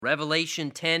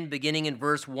Revelation 10, beginning in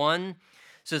verse 1,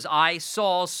 says, I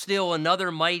saw still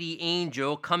another mighty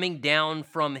angel coming down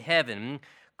from heaven,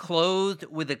 clothed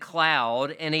with a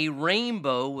cloud, and a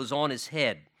rainbow was on his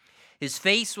head. His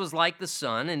face was like the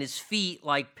sun, and his feet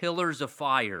like pillars of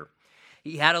fire.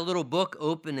 He had a little book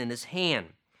open in his hand,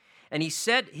 and he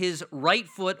set his right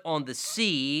foot on the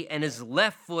sea and his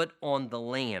left foot on the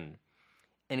land,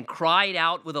 and cried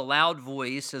out with a loud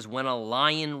voice as when a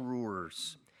lion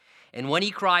roars. And when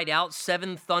he cried out,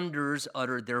 7 thunders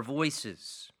uttered their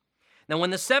voices. Now when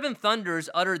the 7 thunders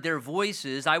uttered their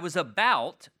voices, I was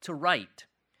about to write.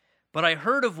 But I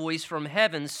heard a voice from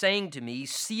heaven saying to me,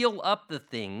 seal up the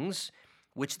things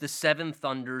which the 7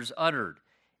 thunders uttered,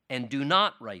 and do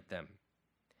not write them.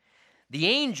 The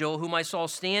angel whom I saw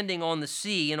standing on the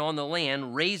sea and on the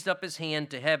land raised up his hand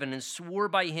to heaven and swore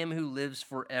by him who lives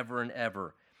forever and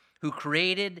ever, who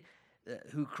created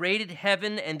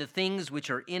heaven and the things which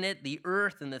are in it, the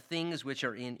earth and the things which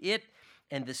are in it,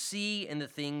 and the sea and the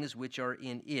things which are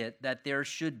in it, that there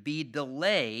should be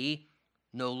delay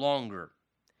no longer.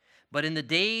 But in the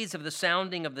days of the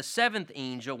sounding of the 7th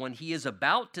angel, when he is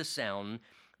about to sound,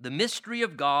 the mystery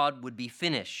of God would be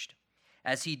finished,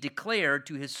 as he declared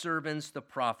to his servants the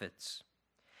prophets.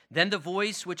 Then the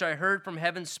voice which I heard from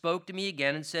heaven spoke to me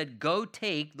again and said, go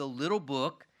take the little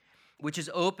book which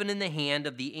is open in the hand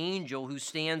of the angel who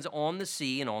stands on the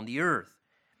sea and on the earth.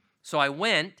 So I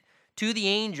went to the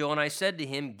angel and I said to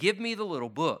him, give me the little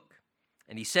book.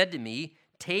 And he said to me,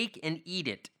 take and eat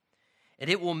it,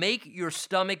 and it will make your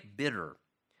stomach bitter,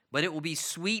 but it will be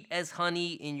sweet as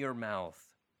honey in your mouth.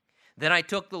 Then I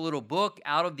took the little book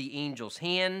out of the angel's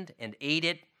hand and ate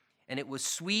it, and it was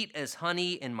sweet as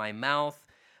honey in my mouth,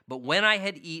 but when I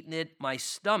had eaten it, my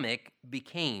stomach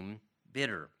became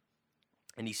bitter.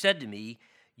 And he said to me,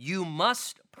 you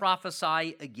must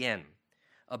prophesy again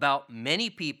about many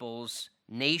peoples,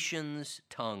 nations,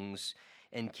 tongues,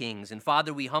 and kings. And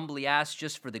Father, we humbly ask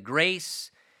just for the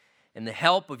grace and the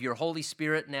help of your Holy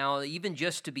Spirit now, even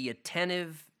just to be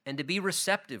attentive and to be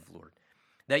receptive, Lord,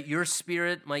 that your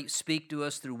Spirit might speak to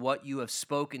us through what you have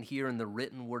spoken here in the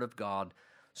written word of God.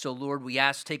 So, Lord, we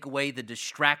ask, take away the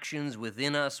distractions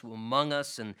within us, among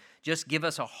us, and just give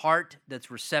us a heart that's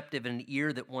receptive and an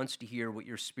ear that wants to hear what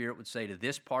your Spirit would say to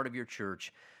this part of your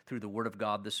church through the word of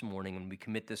God this morning. And we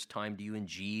commit this time to you in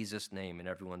Jesus' name. And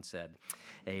everyone said,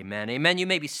 amen. Amen. You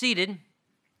may be seated.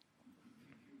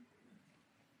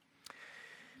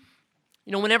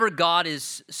 You know, whenever God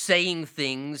is saying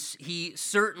things, he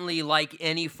certainly, like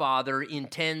any father,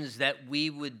 intends that we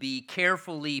would be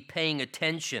carefully paying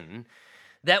attention,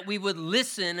 that we would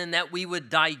listen and that we would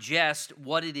digest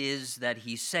what it is that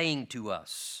he's saying to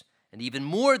us. And even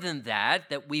more than that,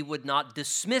 that we would not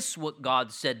dismiss what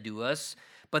God said to us,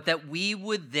 but that we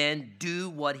would then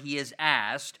do what he has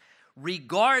asked,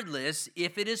 regardless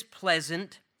if it is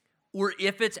pleasant or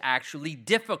if it's actually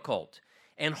difficult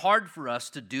and hard for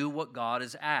us to do what God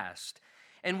has asked.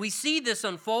 And we see this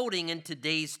unfolding in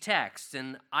today's text,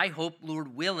 and I hope,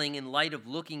 Lord willing, in light of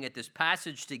looking at this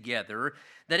passage together,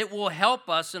 that it will help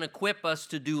us and equip us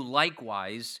to do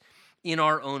likewise in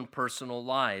our own personal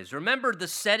lives. Remember the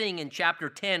setting in chapter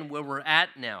 10 where we're at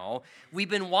now. We've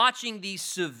been watching these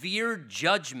severe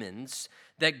judgments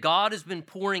that God has been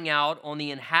pouring out on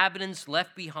the inhabitants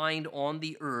left behind on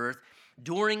the earth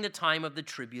during the time of the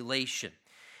tribulation.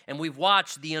 And we've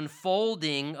watched the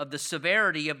unfolding of the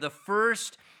severity of the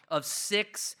first of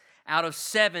 6 out of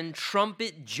 7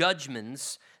 trumpet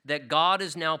judgments that God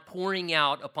is now pouring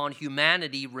out upon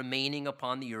humanity remaining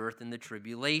upon the earth in the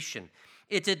tribulation.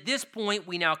 It's at this point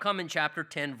we now come in chapter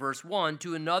 10, verse 1,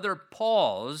 to another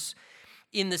pause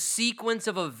in the sequence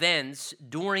of events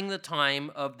during the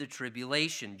time of the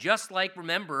tribulation. Just like,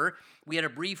 remember, we had a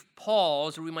brief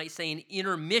pause, or we might say an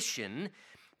intermission,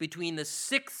 between the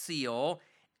 6th seal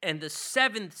and the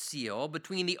 7th seal.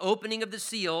 Between the opening of the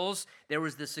seals, there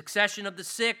was the succession of the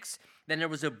 6. Then there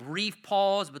was a brief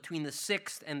pause between the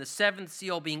 6th and the 7th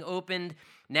seal being opened.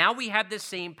 Now we have this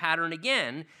same pattern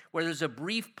again, where there's a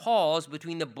brief pause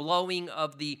between the blowing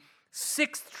of the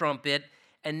 6th trumpet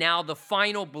and now the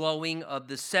final blowing of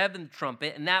the 7th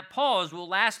trumpet. And that pause will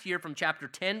last here from chapter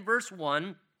 10, verse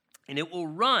 1, and it will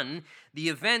run the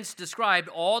events described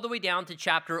all the way down to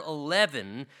chapter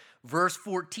 11, verse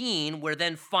 14, where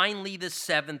then finally the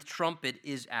 7th trumpet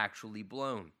is actually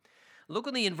blown. Look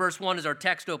with me in verse 1 as our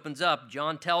text opens up.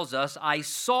 John tells us, I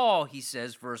saw, he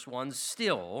says, verse 1,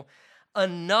 still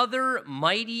another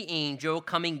mighty angel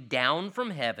coming down from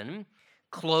heaven,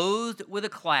 clothed with a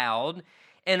cloud,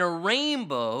 and a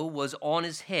rainbow was on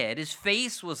his head. His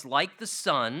face was like the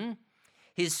sun,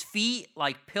 his feet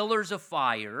like pillars of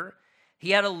fire. He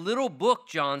had a little book,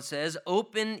 John says,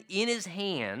 open in his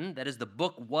hand. That is, the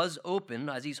book was open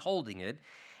as he's holding it.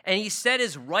 And he set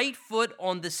his right foot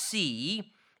on the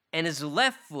sea, and his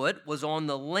left foot was on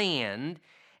the land.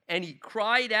 And he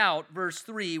cried out, verse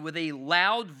 3, with a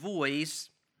loud voice,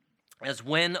 as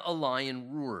when a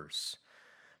lion roars.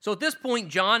 So at this point,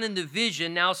 John in the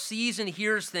vision now sees and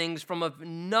hears things from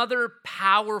another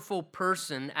powerful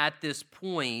person at this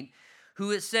point, who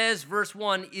it says, verse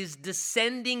 1, is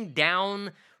descending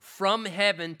down from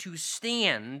heaven to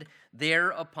stand there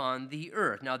upon the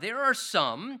earth. Now, there are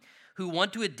some who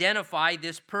want to identify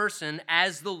this person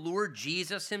as the Lord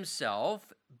Jesus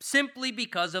himself, simply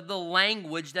because of the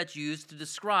language that's used to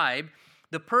describe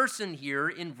the person here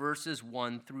in verses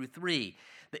 1 through 3.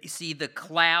 You see the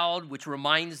cloud, which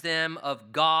reminds them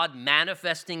of God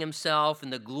manifesting himself in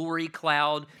the glory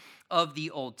cloud of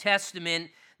the Old Testament.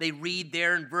 They read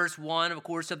there in verse 1, of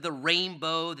course, of the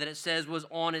rainbow that it says was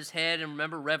on his head. And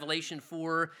remember, Revelation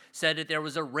 4 said that there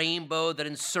was a rainbow that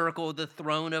encircled the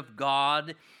throne of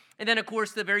God. And then, of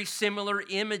course, the very similar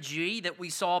imagery that we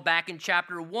saw back in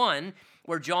chapter 1,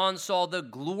 where John saw the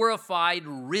glorified,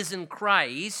 risen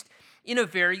Christ in a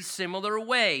very similar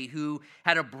way, who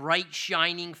had a bright,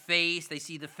 shining face. They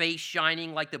see the face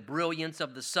shining like the brilliance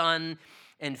of the sun,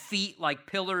 and feet like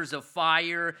pillars of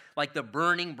fire, like the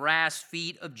burning brass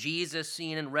feet of Jesus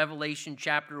seen in Revelation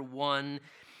chapter 1.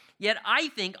 Yet I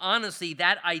think, honestly,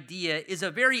 that idea is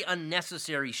a very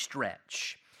unnecessary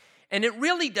stretch. And it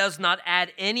really does not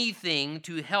add anything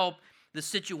to help the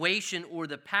situation or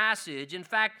the passage. In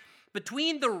fact,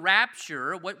 between the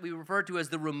rapture, what we refer to as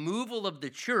the removal of the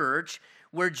church,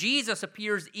 where Jesus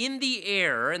appears in the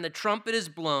air and the trumpet is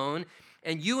blown,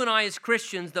 and you and I as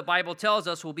Christians, the Bible tells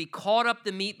us, will be caught up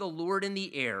to meet the Lord in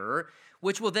the air,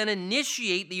 which will then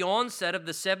initiate the onset of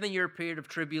the 7-year period of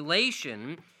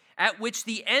tribulation, at which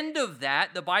the end of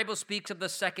that, the Bible speaks of the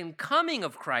second coming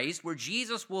of Christ, where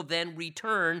Jesus will then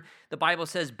return, the Bible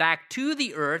says, back to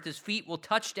the earth. His feet will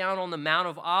touch down on the Mount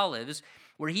of Olives,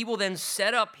 where he will then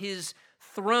set up his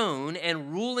throne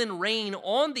and rule and reign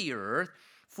on the earth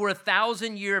for a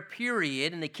 1,000-year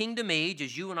period in the kingdom age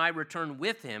as you and I return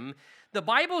with him. The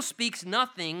Bible speaks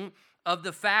nothing of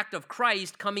the fact of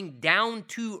Christ coming down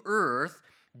to earth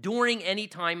during any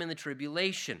time in the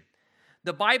tribulation.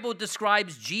 The Bible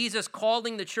describes Jesus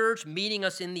calling the church, meeting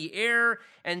us in the air,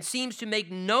 and seems to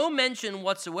make no mention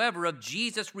whatsoever of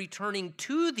Jesus returning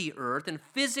to the earth and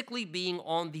physically being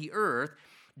on the earth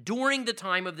during the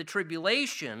time of the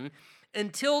tribulation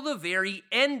until the very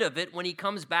end of it, when he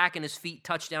comes back and his feet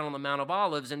touch down on the Mount of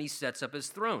Olives and he sets up his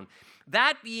throne.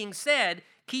 That being said,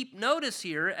 keep notice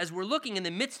here as we're looking in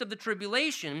the midst of the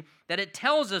tribulation that it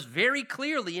tells us very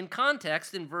clearly in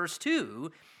context in verse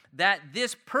 2 that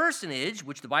this personage,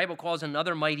 which the Bible calls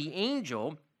another mighty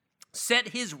angel, set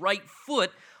his right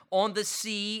foot on the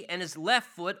sea and his left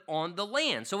foot on the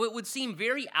land. So it would seem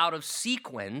very out of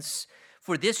sequence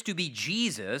for this to be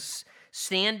Jesus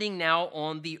standing now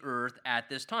on the earth at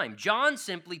this time. John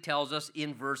simply tells us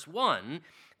in verse 1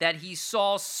 that he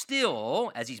saw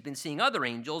still, as he's been seeing other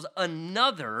angels,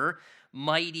 another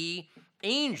mighty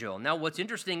angel. Now, what's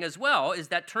interesting as well is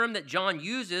that term that John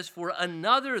uses for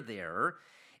another there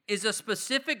is a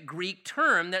specific Greek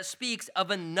term that speaks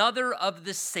of another of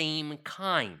the same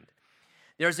kind.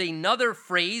 There's another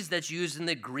phrase that's used in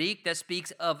the Greek that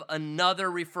speaks of another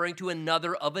referring to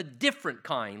another of a different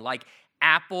kind, like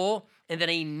apple, and then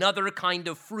another kind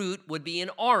of fruit would be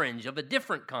an orange of a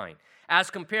different kind, as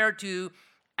compared to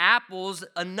apples,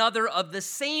 another of the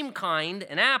same kind,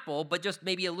 an apple, but just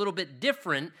maybe a little bit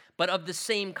different, but of the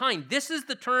same kind. This is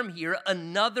the term here,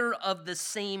 another of the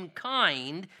same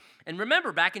kind. And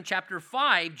remember, back in chapter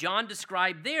 5, John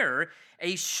described there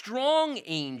a strong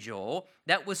angel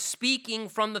that was speaking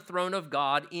from the throne of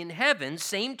God in heaven,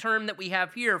 same term that we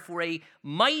have here for a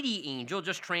mighty angel,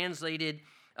 just translated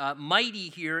mighty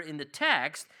here in the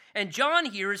text. And John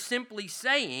here is simply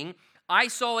saying, I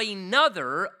saw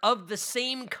another of the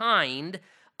same kind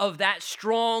of that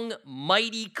strong,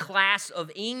 mighty class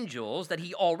of angels that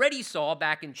he already saw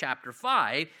back in chapter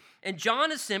 5. And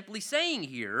John is simply saying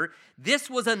here, this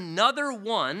was another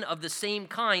one of the same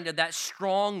kind of that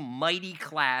strong, mighty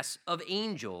class of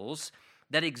angels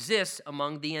that exists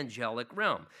among the angelic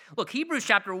realm. Look, Hebrews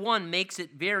chapter 1 makes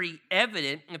it very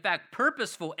evident, in fact,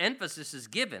 purposeful emphasis is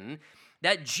given,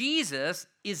 that Jesus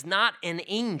is not an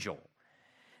angel,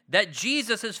 that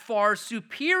Jesus is far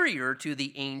superior to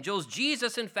the angels.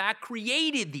 Jesus, in fact,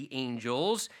 created the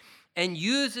angels and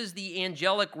uses the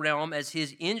angelic realm as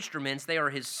his instruments. They are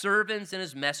his servants and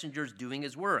his messengers doing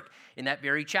his work. In that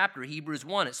very chapter, Hebrews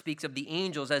 1, it speaks of the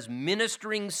angels as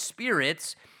ministering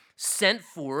spirits sent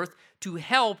forth to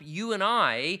help you and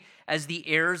I as the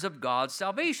heirs of God's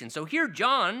salvation. So here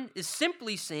John is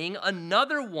simply seeing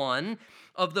another one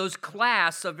of those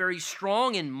class of very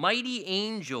strong and mighty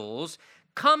angels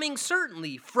coming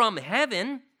certainly from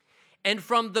heaven and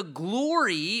from the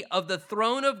glory of the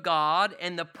throne of God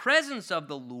and the presence of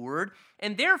the Lord,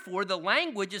 and therefore the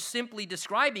language is simply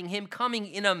describing him coming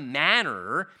in a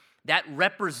manner that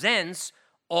represents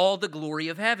all the glory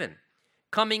of heaven,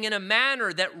 coming in a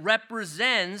manner that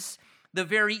represents the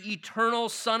very eternal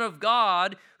Son of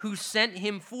God who sent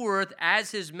him forth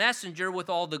as his messenger with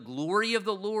all the glory of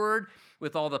the Lord,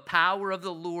 with all the power of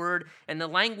the Lord. And the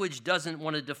language doesn't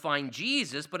want to define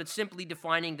Jesus, but it's simply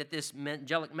defining that this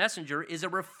angelic messenger is a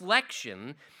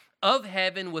reflection of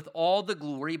heaven with all the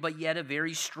glory, but yet a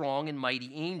very strong and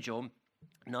mighty angel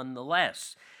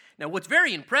nonetheless. Now, what's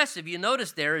very impressive, you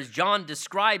notice there, as John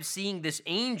describes seeing this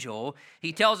angel,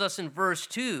 he tells us in verse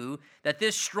 2 that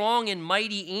this strong and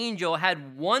mighty angel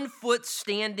had one foot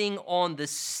standing on the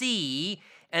sea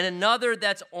and another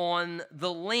that's on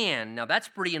the land. Now, that's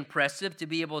pretty impressive to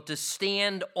be able to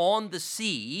stand on the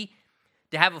sea,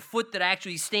 to have a foot that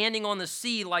actually standing on the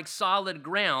sea like solid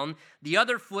ground, the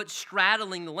other foot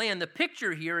straddling the land. The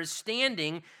picture here is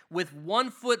standing with one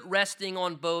foot resting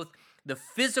on both the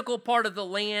physical part of the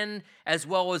land as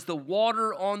well as the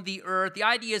water on the earth. The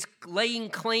idea is laying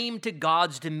claim to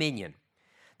God's dominion,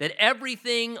 that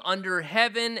everything under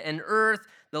heaven and earth,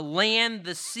 the land,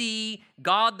 the sea,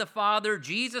 God the Father,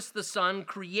 Jesus the Son,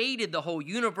 created the whole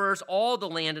universe, all the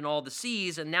land and all the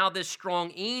seas, and now this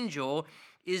strong angel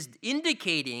is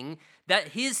indicating that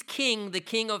his king, the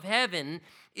King of heaven,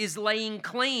 is laying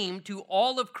claim to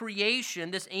all of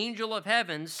creation. This angel of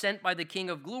heaven sent by the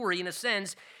King of glory, in a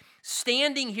sense,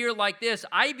 standing here like this,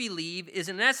 I believe, is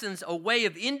in essence a way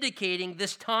of indicating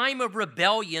this time of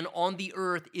rebellion on the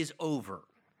earth is over.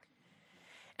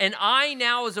 And I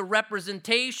now, as a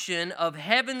representation of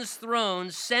heaven's throne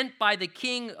sent by the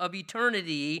King of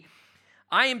eternity,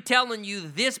 I am telling you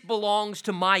this belongs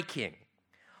to my king.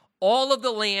 All of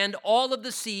the land, all of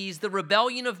the seas, the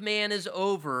rebellion of man is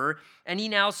over, and he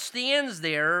now stands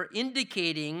there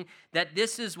indicating that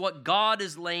this is what God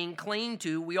is laying claim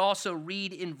to. We also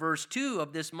read in verse 2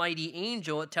 of this mighty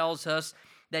angel, it tells us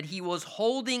that he was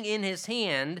holding in his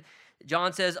hand,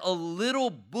 John says, a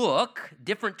little book,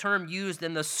 different term used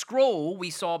than the scroll we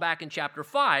saw back in chapter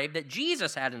 5 that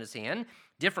Jesus had in his hand,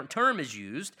 different term is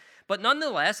used, but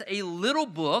nonetheless, a little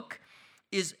book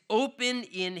is open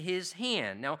in his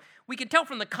hand. Now, we can tell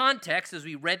from the context as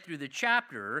we read through the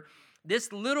chapter,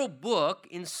 this little book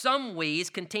in some ways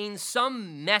contains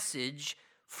some message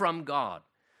from God,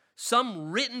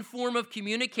 some written form of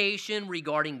communication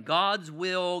regarding God's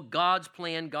will, God's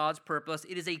plan, God's purpose.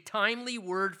 It is a timely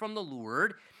word from the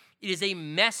Lord. It is a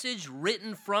message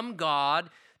written from God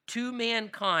to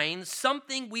mankind,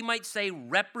 something we might say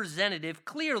representative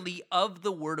clearly of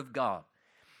the Word of God,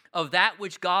 of that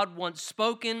which God wants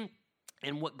spoken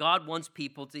and what God wants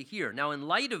people to hear. Now, in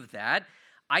light of that,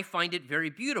 I find it very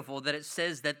beautiful that it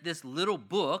says that this little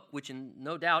book, which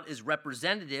no doubt is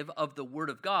representative of the Word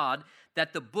of God,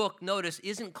 that the book, notice,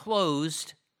 isn't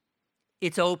closed,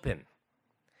 it's open.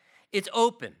 It's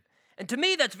open. And to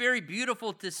me, that's very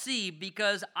beautiful to see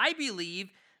because I believe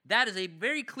that is a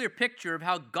very clear picture of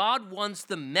how God wants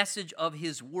the message of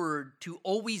His Word to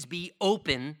always be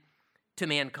open to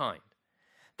mankind.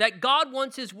 That God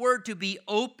wants His Word to be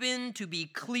open, to be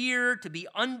clear, to be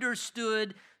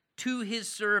understood to His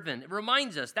servant. It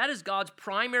reminds us that is God's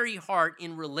primary heart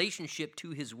in relationship to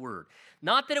His Word.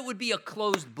 Not that it would be a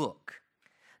closed book.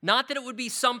 Not that it would be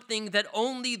something that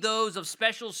only those of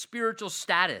special spiritual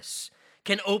status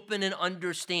can open and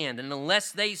understand. And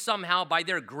unless they somehow, by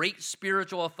their great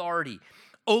spiritual authority,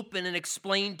 open and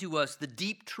explain to us the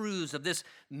deep truths of this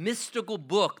mystical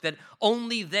book that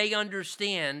only they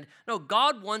understand. No,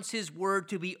 God wants His Word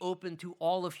to be open to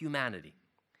all of humanity.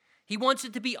 He wants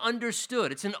it to be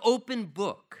understood. It's an open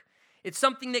book. It's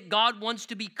something that God wants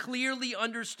to be clearly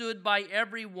understood by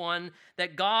everyone,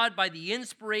 that God, by the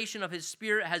inspiration of His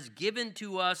Spirit, has given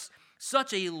to us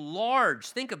such a large,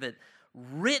 think of it,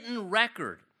 written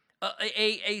record,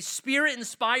 a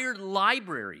Spirit-inspired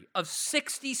library of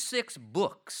 66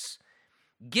 books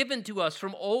given to us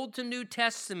from Old to New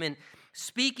Testament,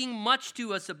 speaking much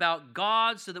to us about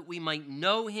God so that we might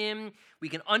know Him, we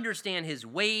can understand His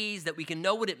ways, that we can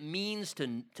know what it means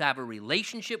to have a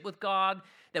relationship with God,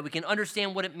 that we can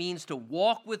understand what it means to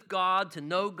walk with God, to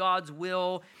know God's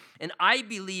will. And I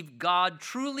believe God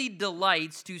truly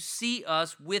delights to see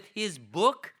us with His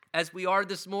book, as we are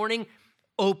this morning,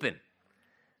 open.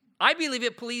 I believe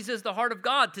it pleases the heart of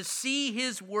God to see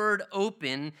His Word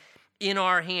open in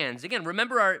our hands. Again,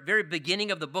 remember our very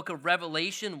beginning of the book of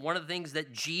Revelation, one of the things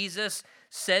that Jesus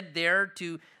said there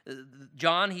to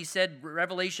John, he said,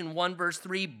 Revelation 1 verse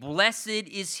 3, "Blessed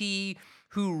is he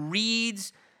who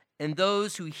reads and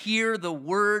those who hear the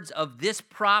words of this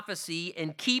prophecy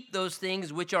and keep those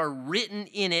things which are written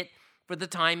in it, for the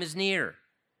time is near."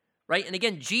 Right? And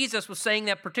again, Jesus was saying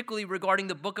that particularly regarding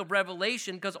the book of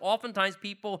Revelation, because oftentimes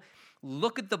people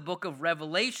look at the book of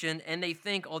Revelation and they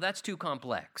think, oh, that's too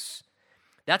complex.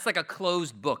 That's like a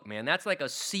closed book, man. That's like a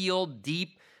sealed,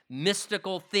 deep,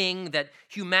 mystical thing that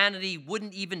humanity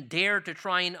wouldn't even dare to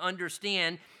try and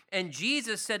understand. And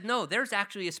Jesus said, no, there's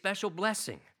actually a special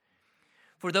blessing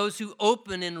for those who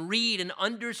open and read and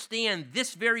understand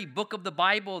this very book of the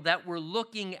Bible that we're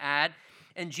looking at.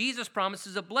 And Jesus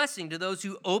promises a blessing to those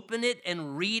who open it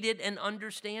and read it and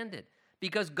understand it,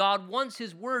 because God wants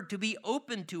his word to be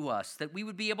open to us, that we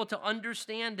would be able to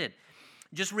understand it.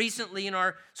 Just recently in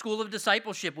our School of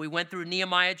Discipleship, we went through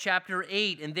Nehemiah chapter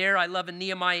 8, and there I love in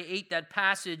Nehemiah 8 that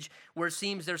passage where it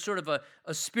seems there's sort of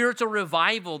a spiritual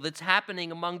revival that's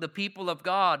happening among the people of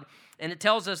God. And it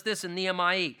tells us this in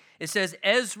Nehemiah 8. It says,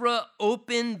 Ezra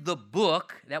opened the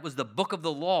book, that was the book of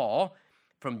the law,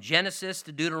 from Genesis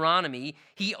to Deuteronomy.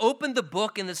 He opened the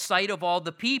book in the sight of all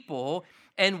the people,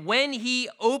 and when he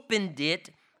opened it,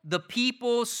 the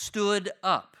people stood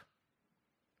up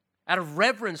out of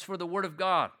reverence for the word of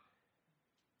God.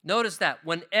 Notice that.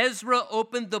 When Ezra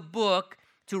opened the book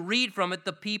to read from it,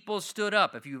 the people stood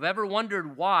up. If you've ever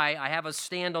wondered why I have a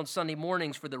stand on Sunday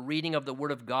mornings for the reading of the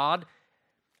word of God,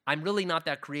 I'm really not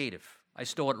that creative. I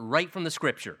stole it right from the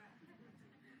scripture.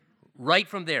 Right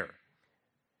from there.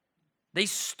 They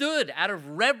stood out of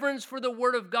reverence for the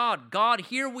word of God. God,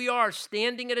 here we are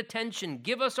standing at attention.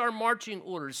 Give us our marching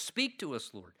orders. Speak to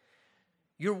us, Lord.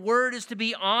 Your word is to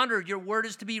be honored. Your word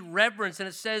is to be reverenced. And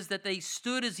it says that they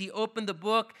stood as he opened the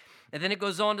book. And then it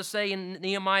goes on to say in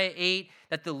Nehemiah 8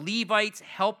 that the Levites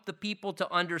helped the people to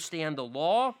understand the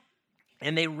law.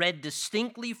 And they read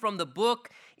distinctly from the book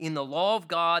in the law of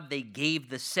God. They gave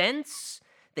the sense.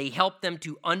 They helped them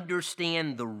to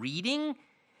understand the reading.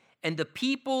 And the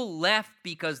people left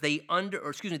because the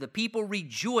people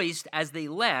rejoiced as they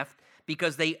left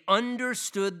because they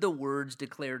understood the words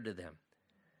declared to them.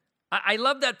 I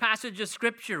love that passage of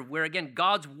scripture where, again,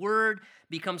 God's word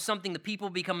becomes something the people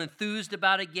become enthused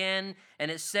about again.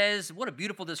 And it says, what a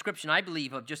beautiful description, I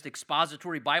believe, of just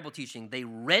expository Bible teaching. They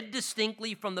read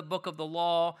distinctly from the book of the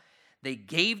law, they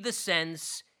gave the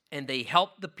sense, and they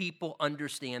helped the people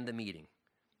understand the meaning.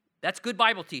 That's good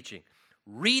Bible teaching.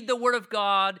 Read the word of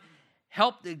God,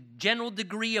 help the general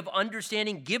degree of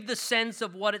understanding, give the sense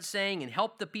of what it's saying, and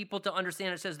help the people to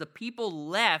understand. It says the people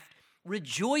left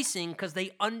rejoicing because they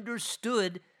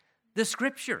understood the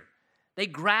scripture. They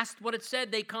grasped what it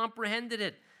said. They comprehended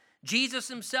it. Jesus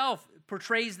himself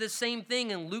portrays this same thing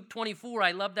in Luke 24.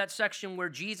 I love that section where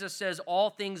Jesus says,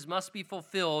 all things must be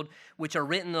fulfilled, which are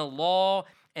written in the law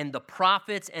and the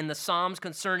prophets and the Psalms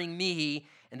concerning me.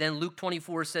 And then Luke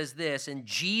 24 says this, and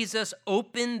Jesus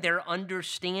opened their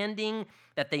understanding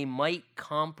that they might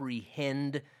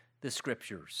comprehend the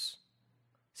scriptures.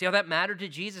 See how that mattered to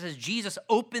Jesus? As Jesus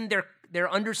opened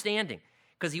their understanding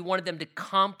because he wanted them to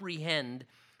comprehend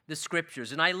the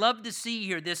scriptures. And I love to see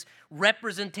here this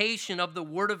representation of the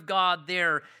word of God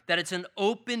there, that it's an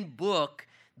open book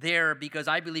there because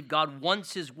I believe God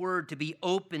wants his word to be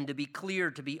open, to be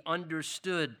clear, to be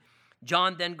understood.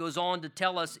 John then goes on to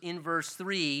tell us in verse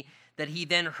 3 that he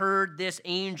then heard this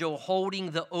angel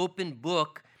holding the open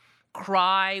book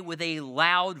cry with a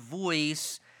loud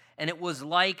voice, and it was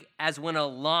like as when a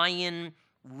lion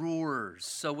roars.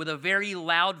 So with a very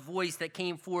loud voice that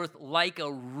came forth like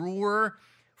a roar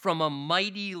from a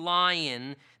mighty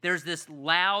lion, there's this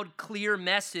loud, clear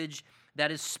message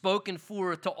that is spoken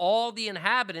forth to all the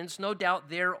inhabitants, no doubt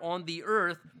there on the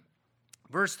earth.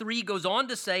 Verse 3 goes on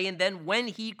to say, and then when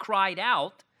he cried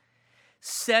out,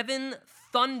 7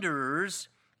 thunderers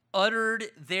uttered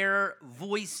their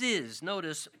voices.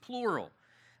 Notice plural.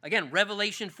 Again,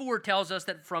 Revelation 4 tells us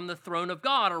that from the throne of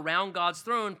God, around God's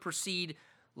throne, proceed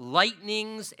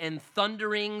lightnings and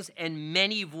thunderings and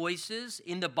many voices.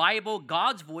 In the Bible,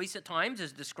 God's voice at times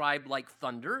is described like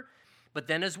thunder. But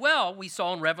then as well, we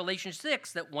saw in Revelation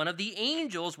 6 that one of the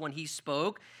angels, when he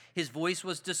spoke, his voice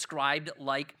was described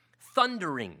like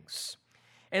thunderings.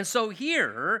 And so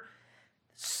here,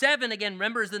 7, again,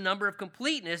 remember, is the number of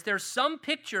completeness. There's some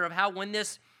picture of how when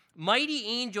this mighty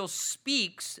angel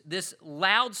speaks, this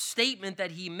loud statement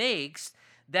that he makes,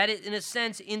 that it, in a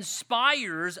sense,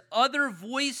 inspires other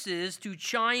voices to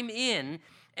chime in,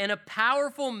 and a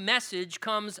powerful message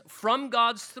comes from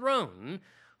God's throne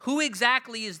who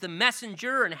exactly is the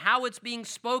messenger and how it's being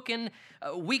spoken.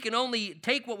 We can only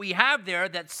take what we have there,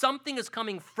 that something is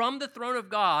coming from the throne of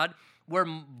God where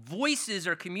voices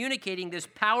are communicating this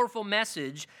powerful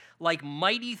message like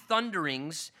mighty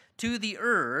thunderings to the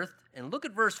earth. And look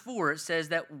at verse 4. It says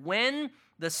that when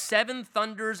the seven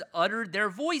thunders uttered their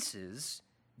voices,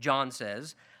 John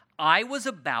says, I was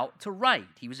about to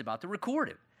write. He was about to record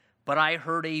it. But I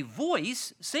heard a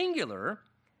voice, singular,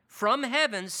 from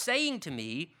heaven saying to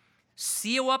me,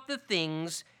 seal up the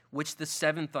things which the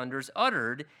seven thunders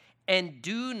uttered, and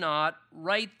do not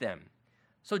write them.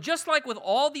 So just like with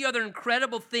all the other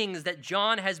incredible things that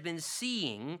John has been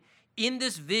seeing in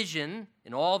this vision,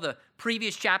 in all the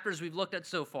previous chapters we've looked at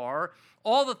so far,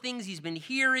 all the things he's been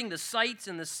hearing, the sights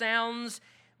and the sounds,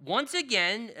 once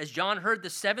again, as John heard the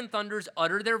seven thunders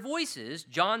utter their voices,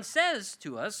 John says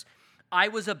to us, I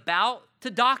was about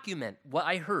to document what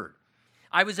I heard.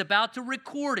 I was about to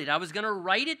record it. I was going to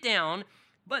write it down,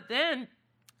 but then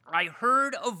I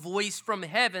heard a voice from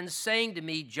heaven saying to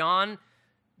me, John,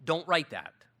 don't write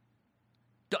that.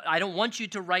 I don't want you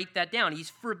to write that down. He's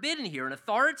forbidden here. An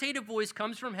authoritative voice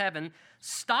comes from heaven,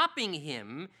 stopping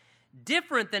him,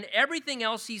 different than everything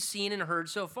else he's seen and heard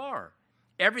so far.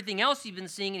 Everything else he's been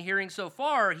seeing and hearing so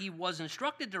far, he was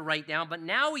instructed to write down, but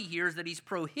now he hears that he's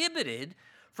prohibited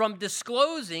from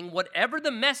disclosing whatever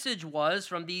the message was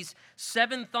from these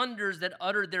seven thunders that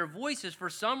uttered their voices. For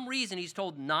some reason, he's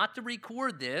told not to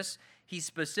record this. He's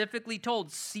specifically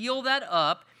told, seal that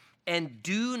up and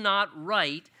do not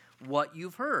write what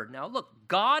you've heard. Now, look,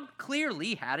 God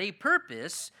clearly had a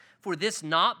purpose for this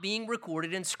not being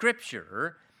recorded in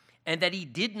Scripture, and that he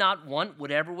did not want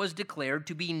whatever was declared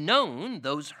to be known.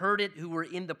 Those heard it who were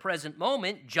in the present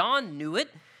moment. John knew it,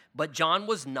 but John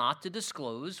was not to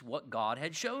disclose what God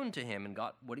had shown to him and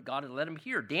what God had let him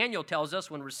hear. Daniel tells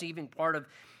us when receiving part of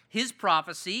his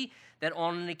prophecy that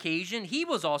on an occasion he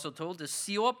was also told to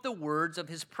seal up the words of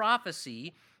his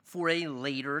prophecy for a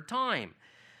later time.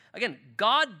 Again,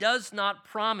 God does not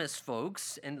promise,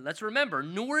 folks, and let's remember,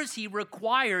 nor is he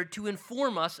required to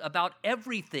inform us about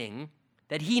everything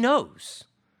that he knows.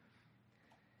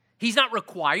 He's not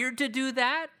required to do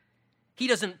that. He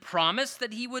doesn't promise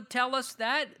that he would tell us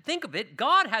that. Think of it.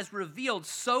 God has revealed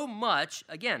so much,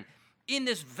 again, in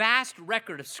this vast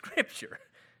record of Scripture.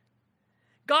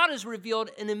 God has revealed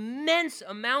an immense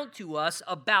amount to us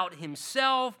about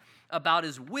himself, about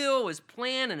his will, his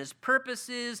plan, and his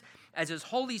purposes. As his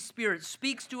Holy Spirit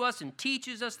speaks to us and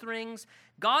teaches us things,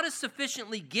 God has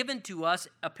sufficiently given to us,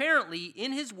 apparently,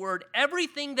 in his word,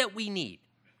 everything that we need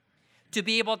to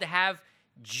be able to have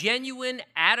genuine,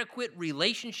 adequate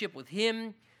relationship with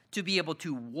him, to be able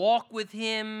to walk with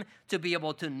him, to be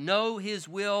able to know his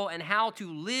will, and how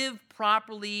to live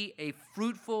properly a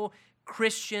fruitful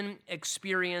Christian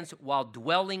experience while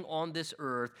dwelling on this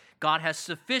earth. God has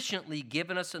sufficiently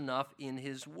given us enough in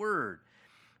his word.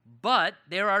 But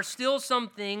there are still some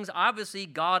things, obviously,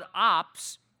 God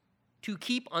opts to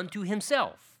keep unto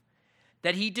himself,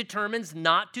 that he determines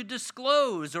not to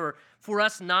disclose or for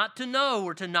us not to know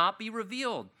or to not be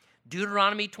revealed.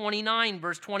 Deuteronomy 29,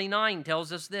 verse 29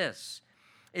 tells us this.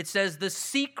 It says, the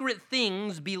secret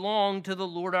things belong to the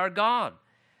Lord our God,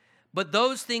 but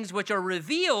those things which are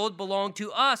revealed belong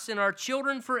to us and our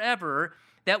children forever,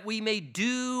 that we may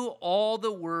do all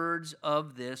the words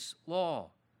of this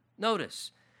law.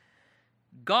 Notice,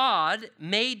 God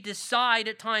may decide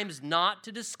at times not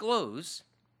to disclose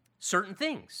certain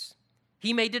things.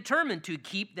 He may determine to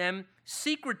keep them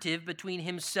secretive between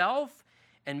himself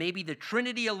and maybe the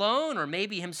Trinity alone, or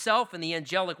maybe himself and the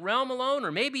angelic realm alone,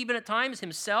 or maybe even at times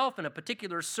himself and a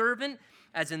particular servant,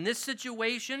 as in this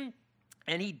situation.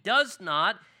 And he does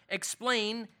not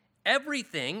explain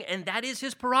everything, and that is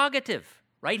his prerogative,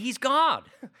 right? He's God.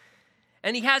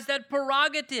 And he has that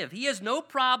prerogative. He has no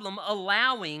problem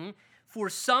allowing for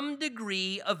some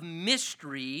degree of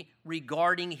mystery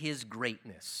regarding his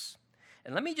greatness.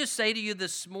 And let me just say to you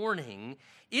this morning,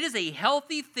 it is a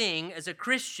healthy thing as a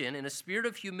Christian in a spirit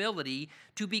of humility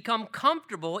to become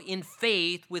comfortable in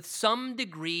faith with some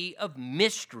degree of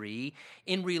mystery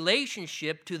in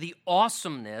relationship to the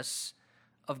awesomeness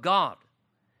of God.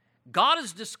 God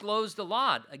has disclosed a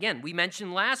lot. Again, we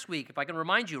mentioned last week, if I can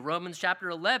remind you, Romans chapter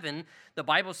 11, the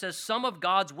Bible says some of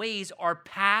God's ways are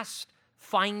past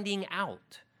finding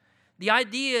out. The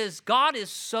idea is God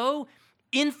is so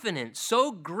infinite,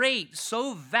 so great,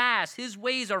 so vast. His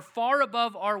ways are far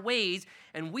above our ways,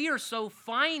 and we are so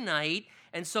finite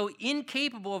and so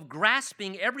incapable of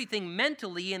grasping everything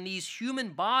mentally in these human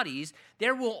bodies.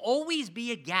 There will always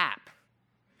be a gap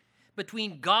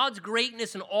between God's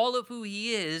greatness and all of who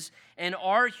he is and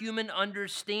our human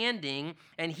understanding,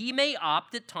 and he may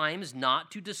opt at times not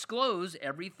to disclose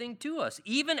everything to us.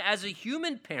 Even as a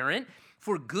human parent,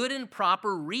 for good and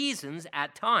proper reasons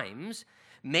at times,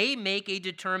 may make a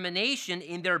determination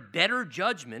in their better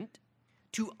judgment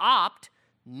to opt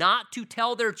not to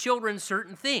tell their children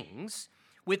certain things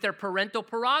with their parental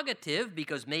prerogative,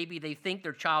 because maybe they think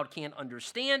their child can't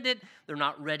understand it, they're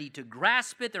not ready to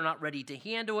grasp it, they're not ready to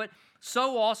handle it.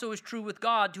 So also is true with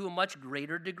God to a much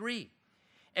greater degree.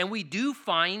 And we do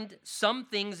find some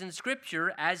things in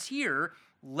Scripture, as here,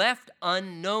 left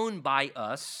unknown by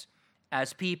us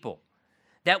as people,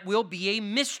 that will be a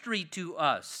mystery to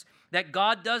us, that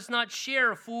God does not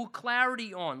share full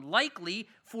clarity on, likely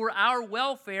for our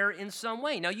welfare in some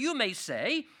way. Now, you may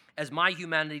say, as my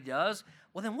humanity does,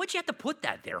 well, then what'd you have to put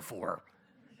that there for?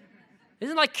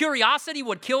 Isn't like curiosity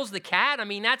what kills the cat? I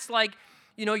mean, that's like,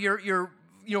 your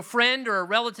friend or a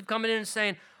relative coming in and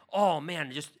saying, oh,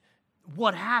 man, just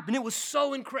what happened? It was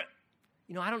so incredible.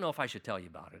 I don't know if I should tell you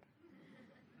about it.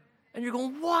 And you're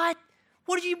going, what?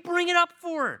 What did you bring it up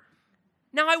for?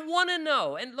 Now, I want to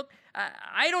know. And look,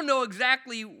 I don't know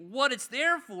exactly what it's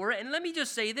there for. And let me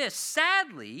just say this.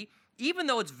 Sadly, even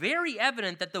though it's very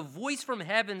evident that the voice from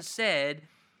heaven said,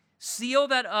 seal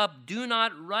that up, do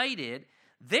not write it,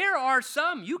 there are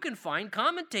some, you can find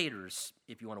commentators,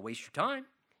 if you want to waste your time.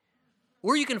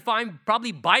 Or you can find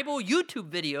probably Bible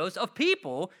YouTube videos of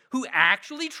people who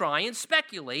actually try and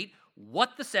speculate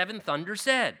what the seventh thunder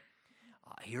said.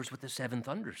 Here's what the seventh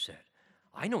thunder said.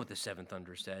 I know what the seventh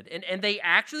thunder said. And they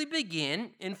actually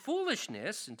begin in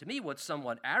foolishness, and to me what's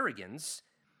somewhat arrogance,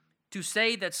 to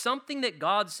say that something that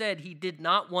God said he did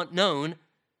not want known,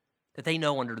 that they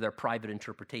know under their private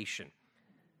interpretation.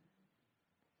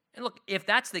 And look, if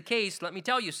that's the case, let me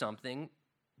tell you something,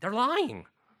 they're lying.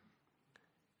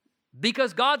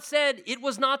 Because God said it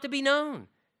was not to be known.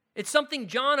 It's something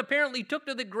John apparently took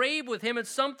to the grave with him. It's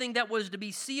something that was to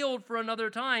be sealed for another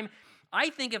time. I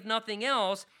think, if nothing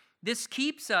else, this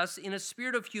keeps us in a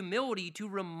spirit of humility to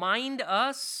remind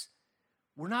us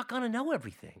we're not going to know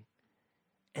everything.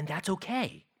 And that's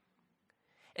okay.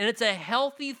 And it's a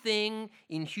healthy thing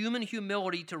in human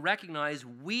humility to recognize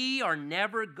we are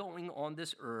never going on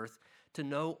this earth to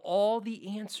know all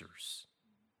the answers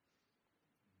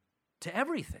to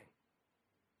everything.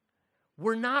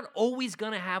 We're not always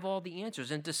going to have all the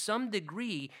answers. And to some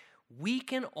degree, we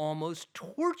can almost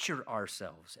torture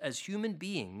ourselves as human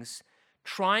beings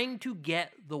trying to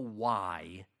get the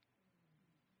why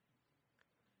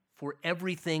for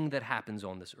everything that happens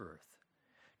on this earth.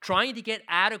 Trying to get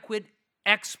adequate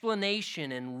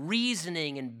explanation and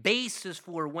reasoning and basis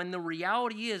for, when the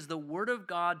reality is the Word of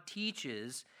God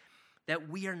teaches that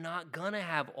we are not going to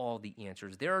have all the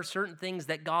answers. There are certain things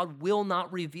that God will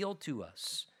not reveal to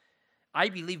us. I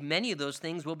believe many of those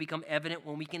things will become evident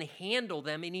when we can handle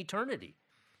them in eternity.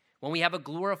 When we have a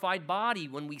glorified body,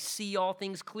 when we see all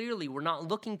things clearly, we're not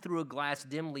looking through a glass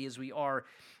dimly as we are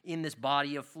in this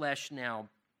body of flesh now.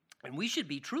 And we should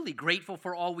be truly grateful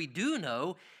for all we do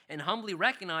know and humbly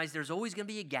recognize there's always going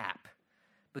to be a gap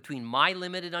between my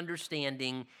limited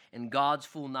understanding and God's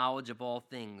full knowledge of all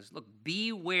things. Look,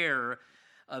 beware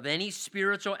of any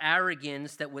spiritual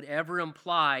arrogance that would ever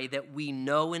imply that we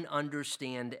know and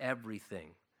understand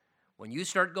everything. When you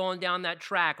start going down that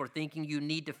track or thinking you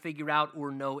need to figure out or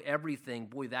know everything,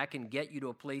 boy, that can get you to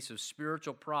a place of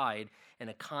spiritual pride and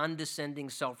a condescending,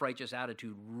 self-righteous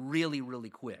attitude really, really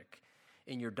quick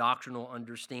in your doctrinal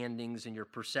understandings and your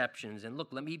perceptions. And look,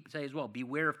 let me say as well,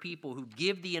 beware of people who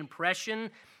give the impression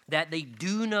that they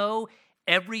do know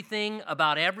everything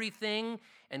about everything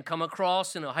and come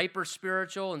across in a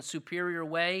hyper-spiritual and superior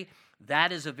way.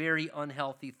 That is a very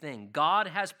unhealthy thing. God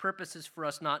has purposes for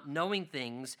us not knowing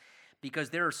things,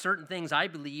 because there are certain things I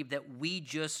believe that we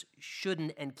just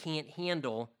shouldn't and can't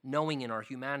handle knowing in our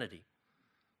humanity.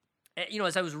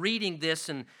 As I was reading this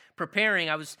and preparing,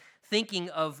 I was thinking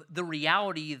of the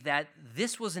reality that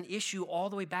this was an issue all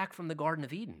the way back from the Garden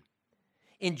of Eden.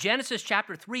 In Genesis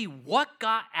chapter 3, what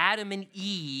got Adam and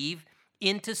Eve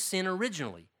into sin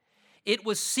originally? It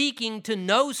was seeking to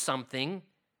know something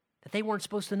that they weren't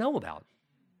supposed to know about.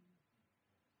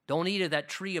 Don't eat of that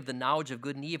tree of the knowledge of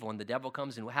good and evil. And the devil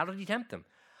comes in. How did he tempt them?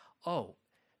 Oh,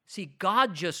 see,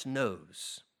 God just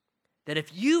knows that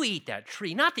if you eat that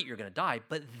tree, not that you're going to die,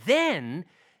 but then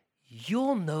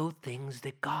you'll know things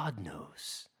that God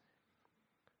knows.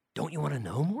 Don't you want to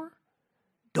know more?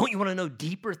 Don't you want to know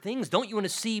deeper things? Don't you want to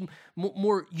see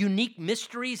more unique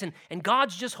mysteries? And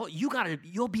God's just,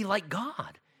 you'll be like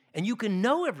God, and you can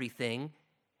know everything.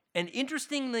 And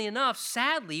interestingly enough,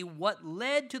 sadly, what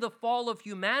led to the fall of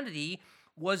humanity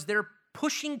was their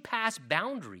pushing past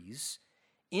boundaries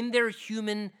in their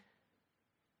human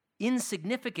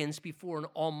insignificance before an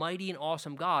almighty and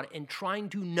awesome God and trying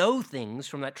to know things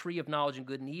from that tree of knowledge and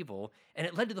good and evil, and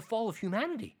it led to the fall of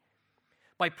humanity.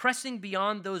 By pressing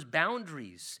beyond those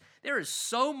boundaries, there is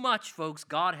so much, folks,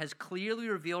 God has clearly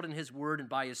revealed in his word and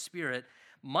by his Spirit.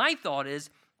 My thought is,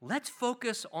 let's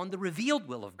focus on the revealed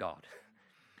will of God.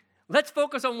 Let's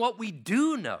focus on what we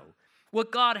do know,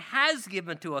 what God has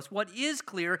given to us, what is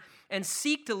clear, and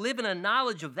seek to live in a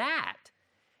knowledge of that,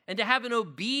 and to have an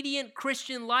obedient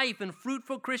Christian life and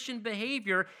fruitful Christian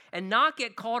behavior, and not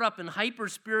get caught up in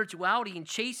hyper-spirituality and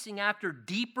chasing after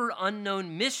deeper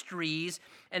unknown mysteries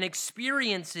and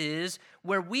experiences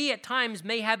where we at times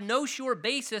may have no sure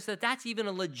basis that that's even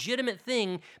a legitimate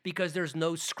thing because there's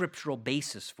no scriptural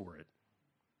basis for it.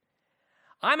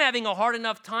 I'm having a hard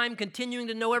enough time continuing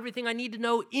to know everything I need to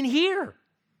know in here,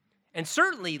 and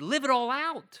certainly live it all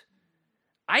out.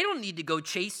 I don't need to go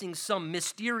chasing some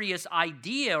mysterious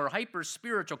idea or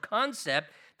hyper-spiritual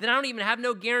concept that I don't even have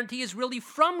no guarantee is really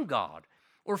from God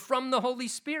or from the Holy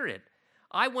Spirit.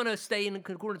 I want to stay in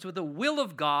accordance with the will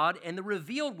of God, and the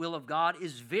revealed will of God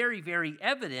is very, very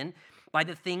evident by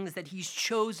the things that he's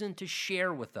chosen to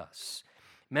share with us.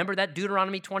 Remember that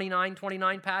Deuteronomy 29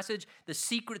 passage? The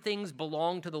secret things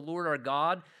belong to the Lord our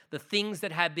God. The things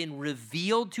that have been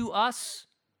revealed to us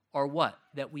are what?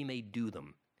 That we may do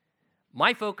them.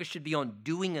 My focus should be on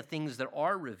doing the things that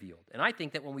are revealed. And I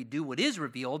think that when we do what is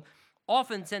revealed,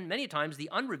 often and many times the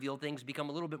unrevealed things become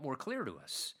a little bit more clear to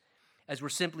us as we're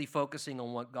simply focusing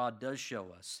on what God does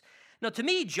show us. Now, to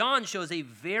me, John shows a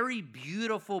very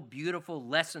beautiful, beautiful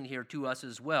lesson here to us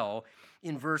as well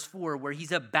in verse 4, where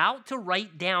he's about to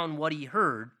write down what he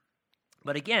heard.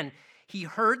 But again, he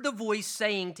heard the voice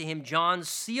saying to him, John,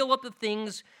 seal up the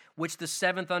things which the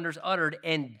seven thunders uttered,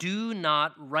 and do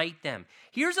not write them.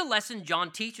 Here's a lesson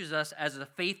John teaches us as a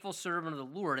faithful servant of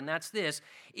the Lord, and that's this,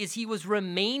 is he was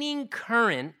remaining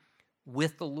current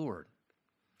with the Lord.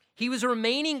 He was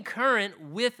remaining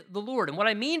current with the Lord. And what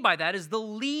I mean by that is the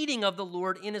leading of the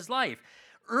Lord in his life.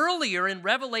 Earlier in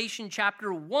Revelation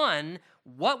chapter 1,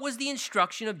 what was the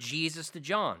instruction of Jesus to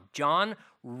John? John,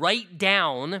 write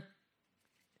down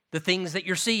the things that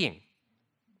you're seeing.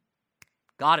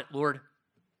 Got it, Lord.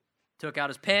 Took out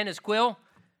his pen, his quill.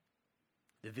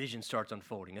 The vision starts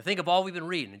unfolding. Now think of all we've been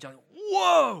reading. And John,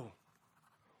 whoa!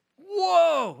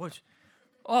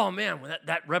 Oh, man,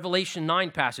 that Revelation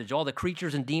 9 passage, all the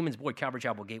creatures and demons. Boy, Calvary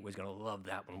Chapel Gateway's going to love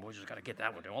that one. We're just got to get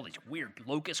that one. All these weird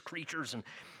locust creatures.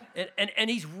 And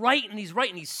he's writing,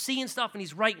 he's seeing stuff, and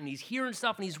he's writing. He's hearing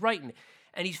stuff, and he's writing.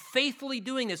 And he's faithfully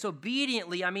doing this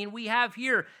obediently. I mean, we have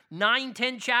here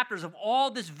 9-10 chapters of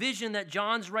all this vision that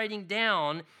John's writing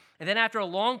down. And then after a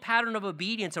long pattern of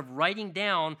obedience of writing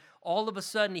down, all of a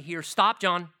sudden you hear, stop,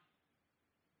 John.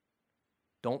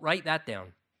 Don't write that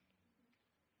down.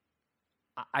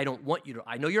 I don't want you to.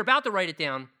 I know you're about to write it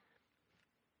down.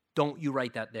 Don't you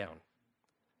write that down.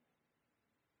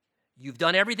 You've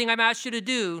done everything I've asked you to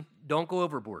do. Don't go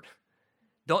overboard.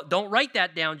 Don't write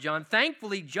that down, John.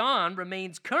 Thankfully, John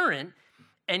remains current,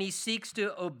 and he seeks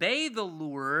to obey the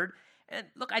Lord. And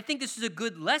look, I think this is a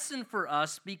good lesson for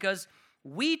us because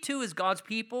we too, as God's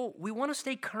people, we want to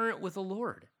stay current with the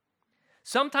Lord.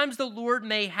 Sometimes the Lord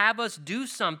may have us do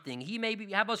something. He may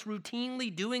have us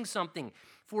routinely doing something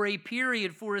for a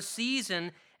period, for a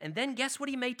season, and then guess what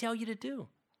he may tell you to do?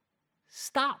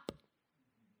 Stop.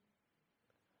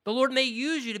 The Lord may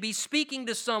use you to be speaking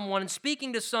to someone,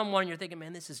 and you're thinking,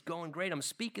 man, this is going great. I'm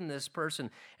speaking to this person.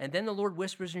 And then the Lord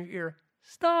whispers in your ear,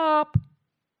 stop.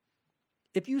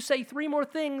 If you say 3 more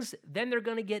things, then they're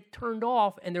going to get turned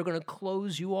off and they're going to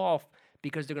close you off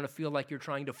because they're going to feel like you're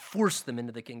trying to force them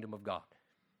into the kingdom of God.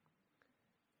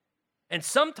 And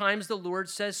sometimes the Lord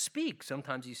says, speak.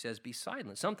 Sometimes he says, be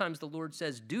silent. Sometimes the Lord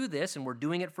says, do this, and we're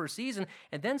doing it for a season.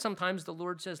 And then sometimes the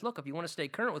Lord says, look, if you want to stay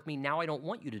current with me, now I don't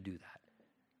want you to do that.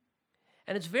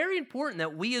 And it's very important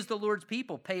that we as the Lord's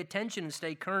people pay attention and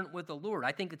stay current with the Lord.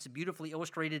 I think it's beautifully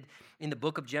illustrated in the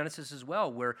book of Genesis as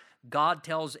well, where God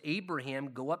tells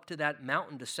Abraham, go up to that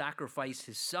mountain to sacrifice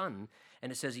his son.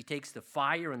 And it says he takes the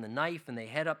fire and the knife and they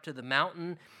head up to the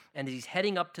mountain. And as he's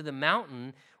heading up to the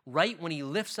mountain, right when he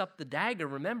lifts up the dagger,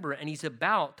 remember, and he's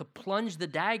about to plunge the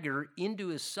dagger into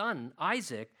his son,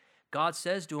 Isaac, God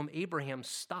says to him, Abraham,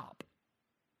 stop.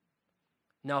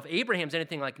 Now, if Abraham's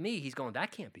anything like me, he's going,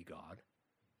 that can't be God.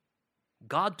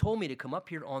 God told me to come up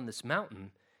here on this mountain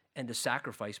and to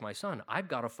sacrifice my son. I've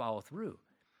got to follow through.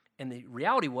 And the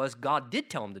reality was God did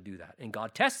tell him to do that. And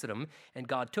God tested him, and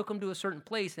God took him to a certain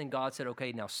place, and God said,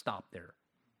 okay, now stop there.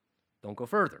 Don't go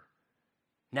further.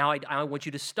 Now I want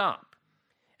you to stop.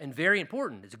 And very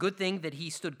important, it's a good thing that he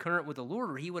stood current with the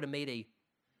Lord, or he would have made a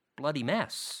bloody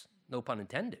mess, no pun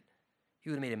intended. He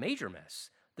would have made a major mess.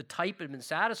 The type had been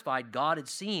satisfied. God had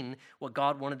seen what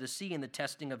God wanted to see in the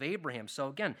testing of Abraham. So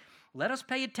again, let us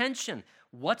pay attention.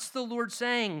 What's the Lord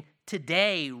saying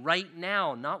today, right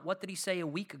now? Not what did he say a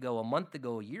week ago, a month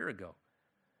ago, a year ago.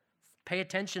 Pay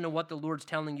attention to what the Lord's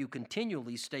telling you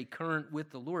continually. Stay current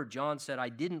with the Lord. John said, I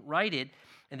didn't write it.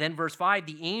 And then verse 5,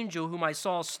 the angel whom I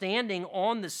saw standing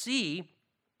on the sea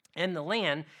and the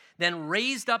land, then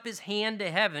raised up his hand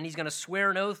to heaven. He's going to swear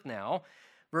an oath now.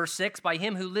 Verse 6, by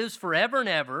him who lives forever and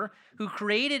ever, who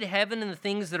created heaven and the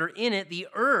things that are in it, the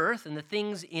earth and the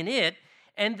things in it,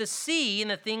 and the sea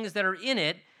and the things that are in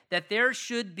it, that there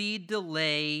should be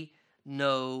delay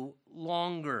no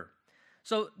longer.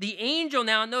 So the angel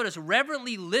now, notice,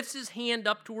 reverently lifts his hand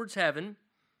up towards heaven,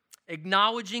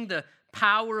 acknowledging the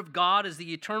power of God as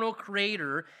the eternal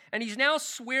creator, and he's now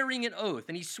swearing an oath.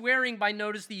 And he's swearing by,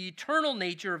 notice, the eternal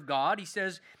nature of God. He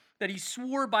says that he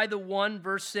swore by the one,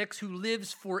 verse 6, who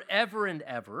lives forever and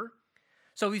ever.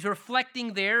 So he's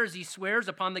reflecting there as he swears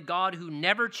upon the God who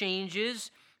never changes,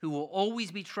 who will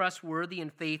always be trustworthy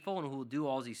and faithful, and who will do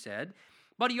all as he said.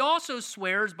 But he also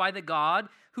swears by the God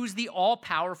who's the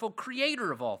all-powerful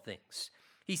creator of all things.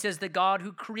 He says the God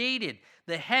who created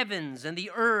the heavens and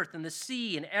the earth and the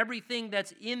sea and everything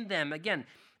that's in them. Again,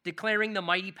 declaring the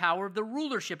mighty power of the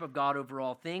rulership of God over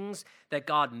all things, that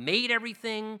God made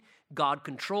everything, God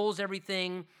controls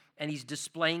everything, and he's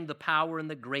displaying the power and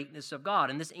the greatness of God.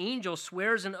 And this angel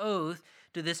swears an oath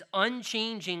to this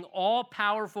unchanging,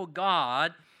 all-powerful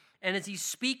God. And as he's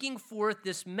speaking forth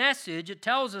this message, it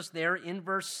tells us there in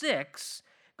verse 6,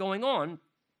 going on,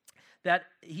 that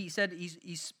he said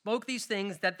he spoke these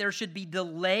things, that there should be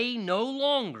delay no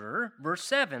longer, verse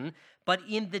 7, but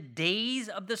in the days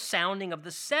of the sounding of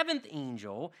the seventh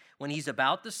angel, when he's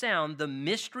about to sound, the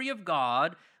mystery of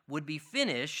God would be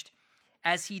finished,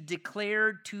 as he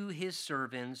declared to his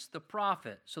servants, the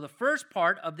prophet. So the first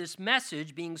part of this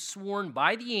message, being sworn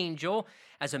by the angel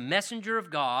as a messenger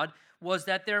of God, was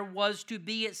that there was to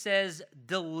be, it says,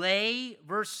 delay,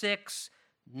 verse 6,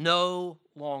 no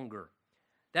longer.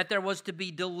 That there was to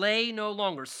be delay no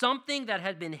longer. Something that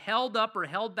had been held up or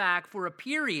held back for a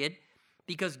period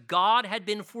because God had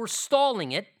been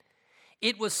forestalling it.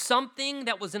 It was something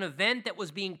that was an event that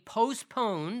was being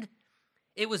postponed.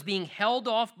 It was being held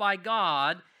off by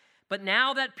God. But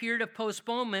now that period of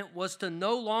postponement was to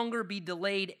no longer be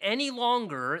delayed any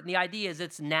longer. And the idea is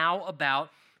it's now about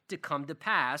to come to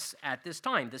pass at this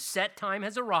time. The set time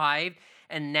has arrived,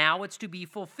 and now it's to be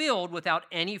fulfilled without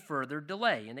any further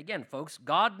delay. And again, folks,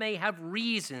 God may have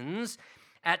reasons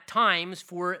at times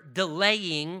for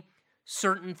delaying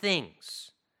certain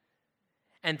things.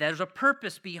 And there's a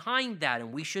purpose behind that,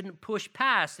 and we shouldn't push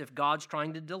past if God's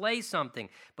trying to delay something.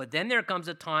 But then there comes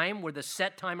a time where the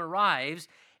set time arrives,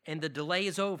 and the delay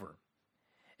is over.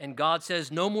 And God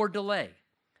says, no more delay.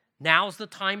 Now's the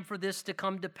time for this to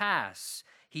come to pass.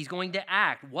 He's going to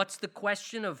act. What's the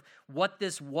question of what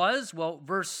this was? Well,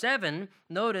 verse 7,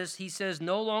 notice he says,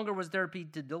 no longer was there a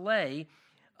delay.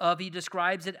 He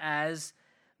describes it as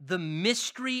the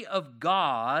mystery of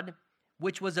God,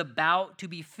 which was about to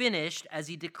be finished as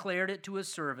he declared it to his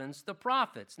servants, the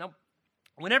prophets. Now,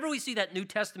 whenever we see that New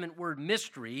Testament word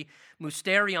mystery,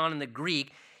 mysterion in the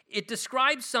Greek, it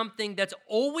describes something that's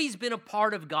always been a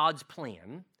part of God's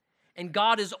plan, and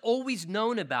God has always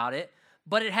known about it,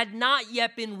 but it had not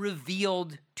yet been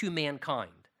revealed to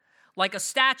mankind. Like a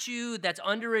statue that's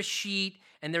under a sheet,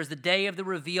 and there's the day of the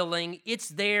revealing. It's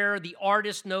there. The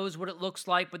artist knows what it looks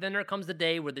like, but then there comes the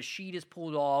day where the sheet is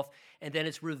pulled off, and then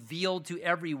it's revealed to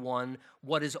everyone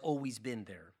what has always been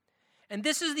there. And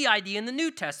this is the idea in the New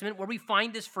Testament where we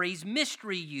find this phrase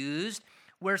mystery used,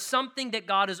 where something that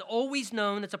God has always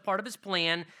known that's a part of his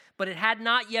plan, but it had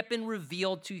not yet been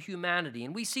revealed to humanity.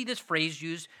 And we see this phrase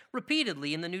used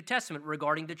repeatedly in the New Testament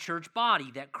regarding the church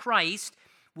body, that Christ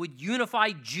would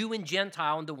unify Jew and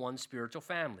Gentile into one spiritual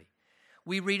family.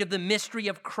 We read of the mystery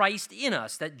of Christ in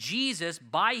us, that Jesus,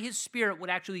 by his Spirit, would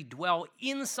actually dwell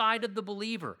inside of the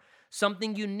believer,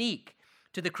 something unique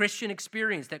to the Christian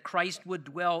experience, that Christ would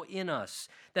dwell in us,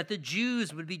 that the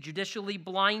Jews would be judicially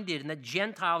blinded and that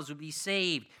Gentiles would be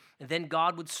saved, and then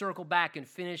God would circle back and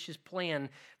finish his plan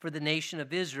for the nation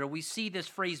of Israel. We see this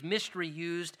phrase mystery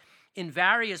used in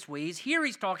various ways. Here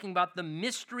he's talking about the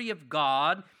mystery of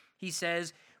God, he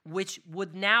says, which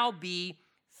would now be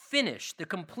finished, the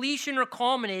completion or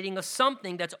culminating of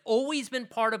something that's always been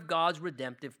part of God's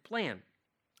redemptive plan.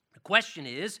 The question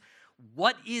is,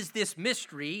 what is this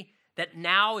mystery that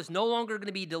now is no longer going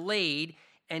to be delayed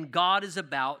and God is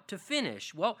about to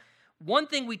finish? Well, one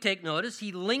thing we take notice,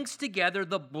 he links together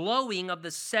the blowing of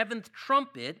the seventh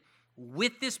trumpet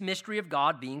with this mystery of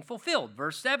God being fulfilled.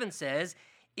 Verse 7 says,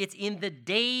 it's in the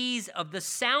days of the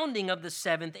sounding of the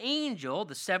seventh angel,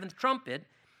 the seventh trumpet,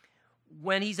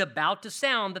 when he's about to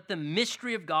sound, that the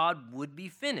mystery of God would be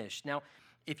finished. Now,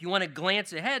 if you want to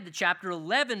glance ahead to chapter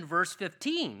 11, verse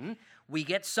 15, we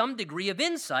get some degree of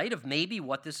insight of maybe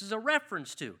what this is a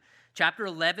reference to. Chapter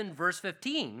 11, verse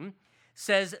 15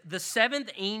 says, the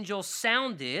seventh angel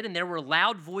sounded, and there were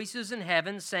loud voices in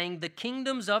heaven saying, the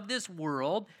kingdoms of this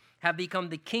world have become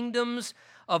the kingdoms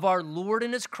of our Lord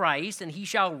and his Christ, and he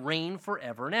shall reign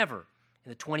forever and ever.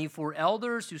 And the 24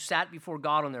 elders who sat before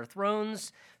God on their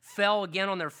thrones fell again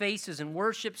on their faces in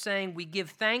worship, saying, we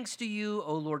give thanks to you,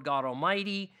 O Lord God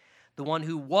Almighty, the one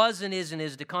who was and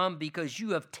is to come, because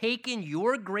you have taken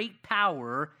your great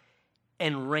power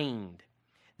and reigned.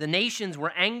 The nations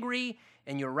were angry,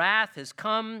 and your wrath has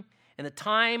come, and the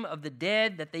time of the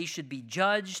dead that they should be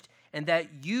judged, and that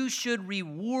you should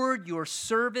reward your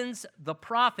servants, the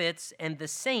prophets, and the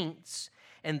saints,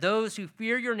 and those who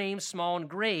fear your name, small and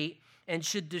great, and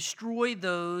should destroy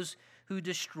those who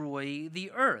destroy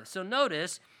the earth. So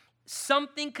notice,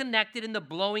 something connected in the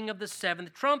blowing of the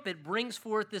seventh trumpet brings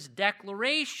forth this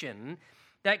declaration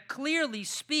that clearly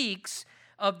speaks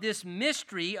of this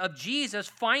mystery of Jesus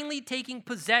finally taking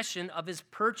possession of his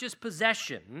purchased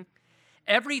possession,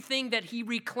 everything that he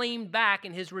reclaimed back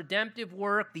in his redemptive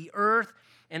work, the earth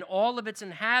and all of its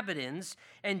inhabitants,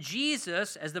 and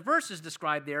Jesus, as the verses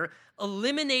describe there,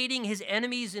 eliminating his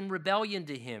enemies in rebellion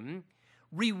to him,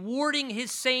 rewarding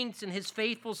his saints and his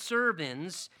faithful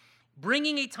servants,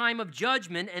 bringing a time of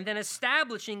judgment, and then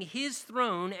establishing his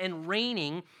throne and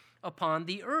reigning upon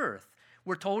the earth.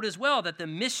 We're told as well that the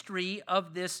mystery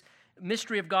of this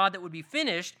mystery of God that would be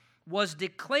finished was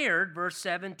declared, verse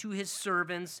 7, to his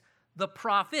servants, the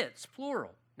prophets,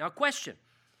 plural. Now, question.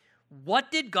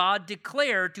 What did God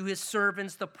declare to his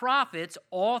servants, the prophets,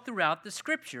 all throughout the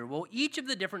scripture? Well, each of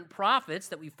the different prophets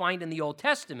that we find in the Old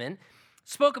Testament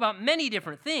spoke about many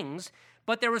different things,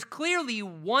 but there was clearly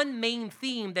one main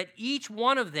theme that each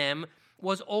one of them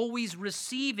was always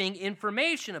receiving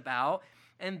information about,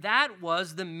 and that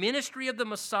was the ministry of the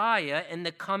Messiah and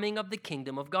the coming of the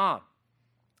kingdom of God.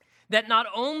 That not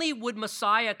only would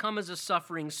Messiah come as a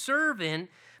suffering servant,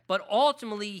 but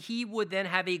ultimately he would then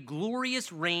have a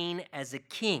glorious reign as a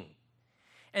king.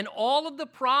 And all of the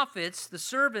prophets, the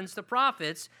servants, the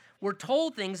prophets, were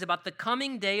told things about the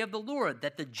coming day of the Lord,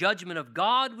 that the judgment of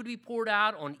God would be poured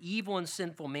out on evil and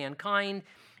sinful mankind,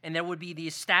 and there would be the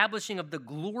establishing of the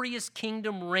glorious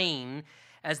kingdom reign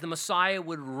as the Messiah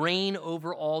would reign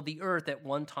over all the earth at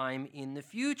one time in the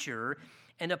future.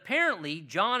 And apparently,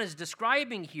 John is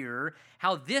describing here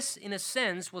how this, in a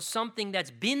sense, was something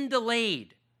that's been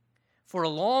delayed for a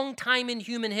long time in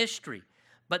human history.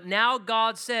 But now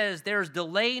God says there's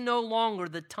delay no longer.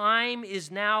 The time is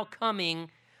now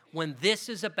coming when this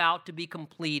is about to be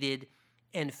completed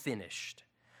and finished.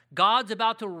 God's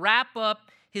about to wrap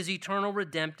up his eternal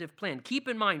redemptive plan. Keep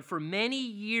in mind, for many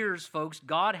years, folks,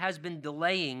 God has been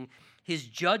delaying his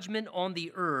judgment on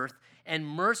the earth and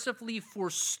mercifully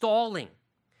forestalling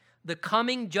the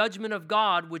coming judgment of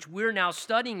God, which we're now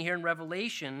studying here in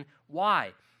Revelation.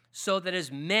 Why? So that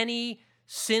as many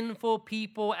sinful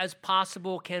people as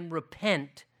possible can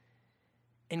repent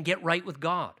and get right with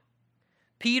God.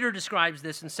 Peter describes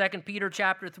this in 2 Peter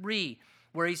chapter 3,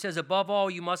 where he says, above all,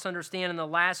 you must understand in the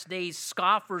last days,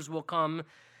 scoffers will come,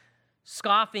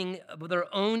 scoffing with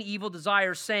their own evil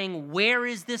desires, saying, where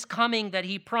is this coming that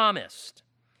he promised?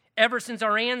 Ever since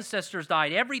our ancestors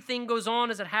died, everything goes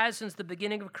on as it has since the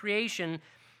beginning of creation,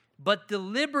 but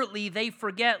deliberately they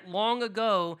forget long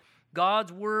ago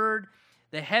God's word.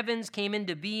 The heavens came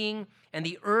into being, and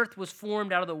the earth was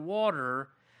formed out of the water.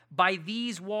 By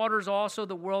these waters also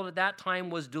the world at that time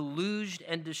was deluged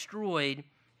and destroyed.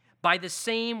 By the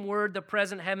same word the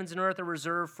present heavens and earth are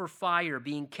reserved for fire,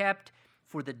 being kept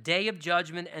for the day of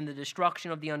judgment and the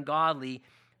destruction of the ungodly.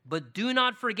 But do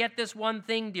not forget this one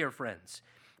thing, dear friends.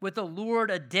 With the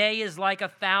Lord, a day is like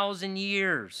 1,000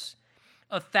 years.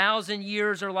 1,000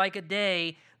 years are like a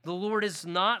day. The Lord is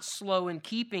not slow in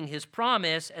keeping his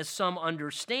promise, as some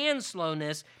understand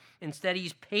slowness. Instead,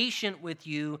 he's patient with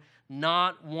you,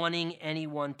 not wanting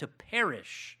anyone to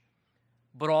perish,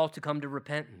 but all to come to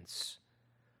repentance.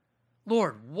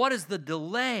 Lord, what is the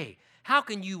delay? How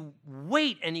can you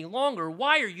wait any longer?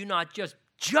 Why are you not just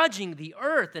judging the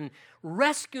earth and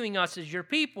rescuing us as your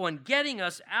people and getting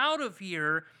us out of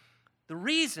here? The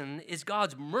reason is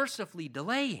God's mercifully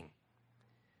delaying.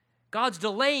 God's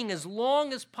delaying as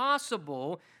long as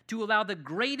possible to allow the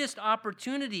greatest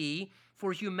opportunity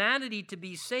for humanity to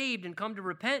be saved and come to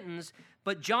repentance.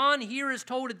 But John here is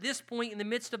told at this point in the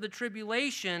midst of the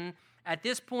tribulation, at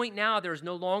this point now, there's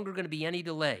no longer going to be any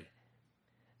delay.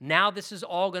 Now this is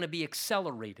all going to be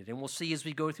accelerated, and we'll see as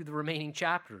we go through the remaining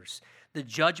chapters. The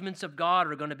judgments of God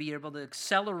are going to be able to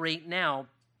accelerate now,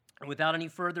 and without any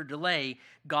further delay,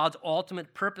 God's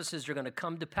ultimate purposes are going to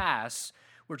come to pass,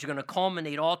 which are going to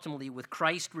culminate ultimately with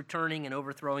Christ returning and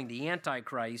overthrowing the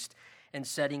Antichrist and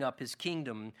setting up his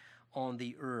kingdom on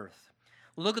the earth.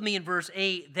 Look at me in verse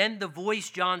 8. Then the voice,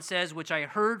 John says, which I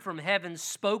heard from heaven,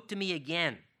 spoke to me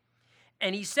again.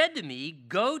 And he said to me,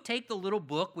 go take the little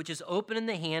book which is open in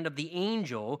the hand of the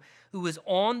angel who is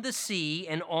on the sea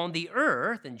and on the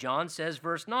earth. And John says,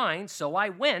 verse 9, so I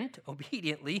went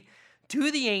obediently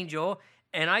to the angel,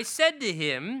 and I said to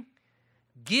him,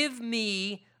 give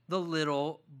me the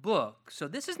little book. So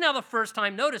this is now the first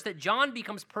time, notice, that John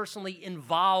becomes personally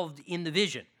involved in the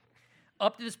vision.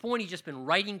 Up to this point, he's just been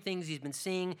writing things he's been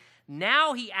seeing.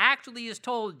 Now he actually is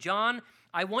told, John,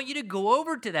 I want you to go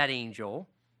over to that angel,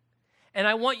 and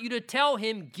I want you to tell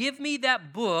him, give me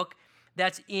that book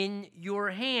that's in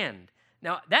your hand.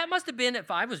 Now, that must have been, if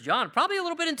I was John, probably a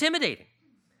little bit intimidating.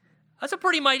 That's a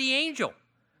pretty mighty angel.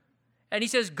 And he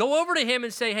says, go over to him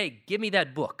and say, hey, give me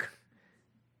that book.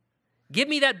 Give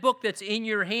me that book that's in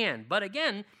your hand. But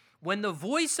again, when the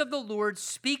voice of the Lord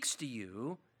speaks to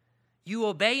you, you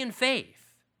obey in faith.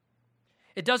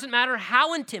 It doesn't matter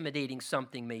how intimidating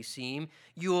something may seem.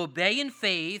 You obey in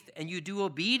faith, and you do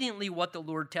obediently what the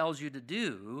Lord tells you to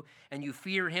do, and you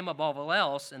fear him above all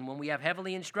else. And when we have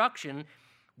heavenly instruction,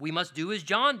 we must do as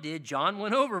John did. John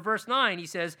went over, verse 9. He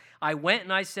says, I went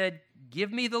and I said,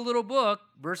 give me the little book.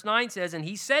 Verse 9 says, and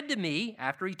he said to me,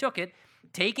 after he took it,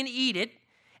 take and eat it,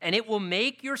 and it will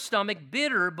make your stomach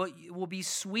bitter, but it will be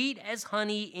sweet as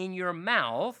honey in your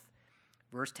mouth.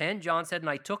 Verse 10, John said, and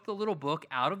I took the little book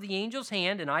out of the angel's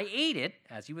hand, and I ate it,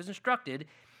 as he was instructed,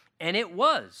 and it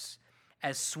was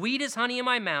as sweet as honey in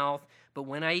my mouth, but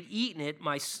when I had eaten it,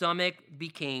 my stomach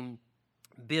became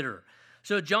bitter.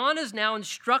 So John is now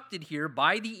instructed here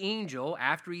by the angel,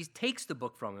 after he takes the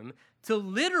book from him, to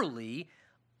literally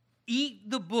eat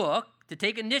the book, to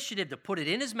take initiative, to put it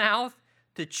in his mouth,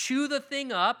 to chew the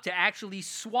thing up, to actually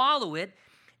swallow it,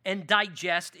 and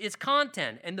digest its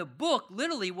content. And the book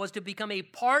literally was to become a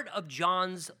part of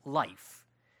John's life.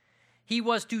 He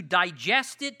was to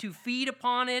digest it, to feed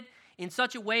upon it in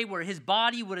such a way where his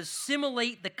body would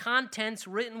assimilate the contents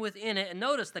written within it. And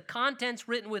notice, the contents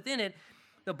written within it,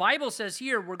 the Bible says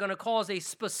here, were going to cause a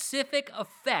specific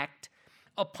effect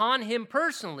upon him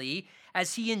personally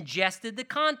as he ingested the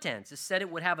contents. It said it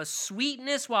would have a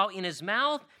sweetness while in his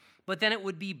mouth, but then it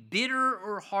would be bitter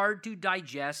or hard to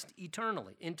digest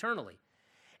internally.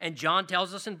 And John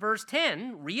tells us in verse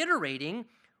 10, reiterating,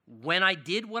 when I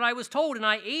did what I was told and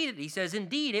I ate it, he says,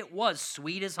 indeed, it was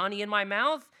sweet as honey in my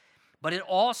mouth, but it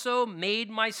also made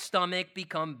my stomach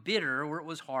become bitter, or it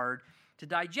was hard to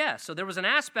digest. So there was an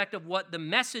aspect of what the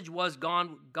message was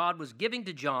God was giving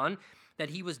to John that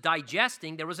he was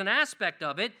digesting. There was an aspect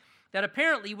of it that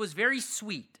apparently was very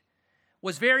sweet,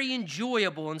 was very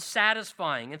enjoyable and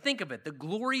satisfying. And think of it, the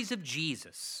glories of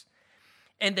Jesus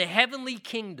and the heavenly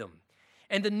kingdom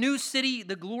and the new city,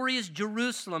 the glorious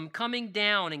Jerusalem coming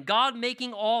down and God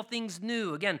making all things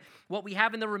new. Again, what we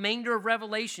have in the remainder of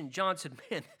Revelation, John said,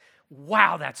 man,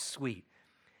 wow, that's sweet.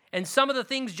 And some of the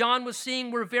things John was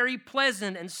seeing were very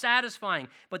pleasant and satisfying.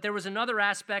 But there was another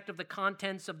aspect of the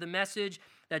contents of the message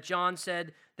that John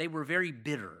said they were very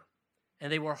bitter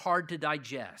and they were hard to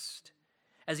digest.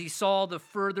 As he saw the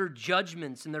further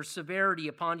judgments and their severity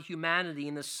upon humanity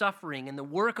and the suffering and the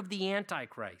work of the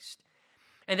Antichrist,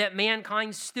 and that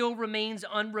mankind still remains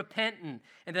unrepentant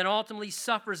and then ultimately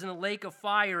suffers in the lake of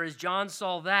fire, as John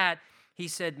saw that, he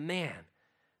said, man,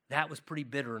 that was pretty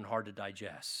bitter and hard to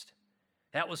digest.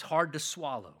 That was hard to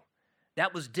swallow.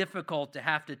 That was difficult to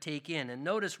have to take in. And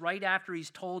notice right after he's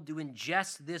told to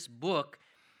ingest this book,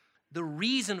 the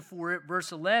reason for it,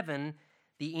 verse 11,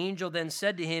 the angel then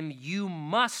said to him, you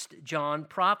must, John,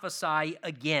 prophesy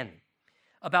again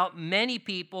about many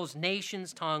peoples,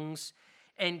 nations, tongues,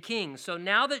 and kings. So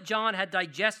now that John had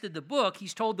digested the book,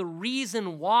 he's told the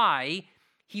reason why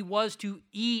he was to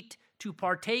eat, to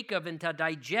partake of, and to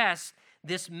digest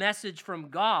this message from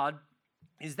God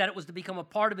is that it was to become a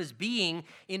part of his being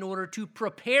in order to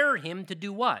prepare him to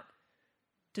do what?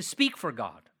 To speak for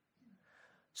God.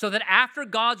 So that after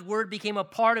God's word became a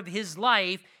part of his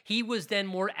life, he was then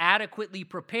more adequately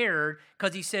prepared,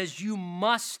 because he says you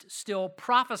must still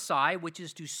prophesy, which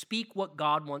is to speak what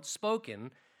God wants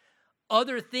spoken,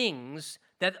 other things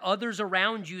that others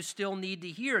around you still need to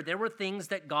hear. There were things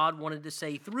that God wanted to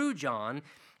say through John,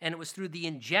 and it was through the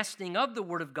ingesting of the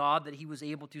Word of God that he was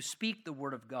able to speak the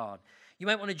Word of God. You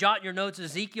might want to jot in your notes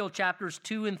Ezekiel chapters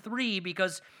 2 and 3,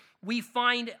 because we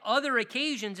find other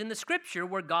occasions in the Scripture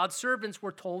where God's servants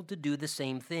were told to do the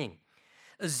same thing.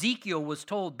 Ezekiel was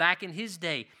told back in his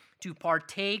day to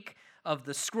partake of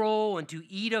the scroll and to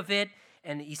eat of it.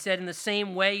 And he said in the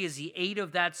same way as he ate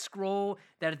of that scroll,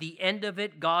 that at the end of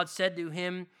it, God said to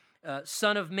him,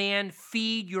 Son of man,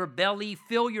 feed your belly,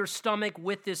 fill your stomach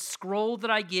with this scroll that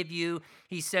I give you.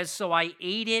 He says, so I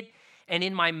ate it, and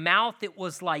in my mouth it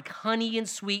was like honey and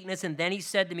sweetness. And then he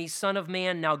said to me, Son of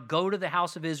man, now go to the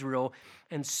house of Israel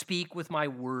and speak with my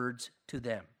words to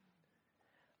them.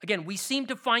 Again, we seem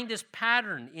to find this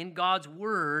pattern in God's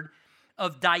word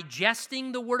of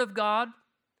digesting the word of God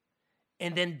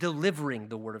and then delivering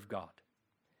the word of God.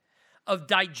 Of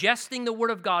digesting the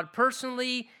word of God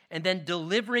personally and then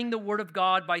delivering the word of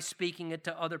God by speaking it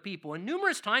to other people. And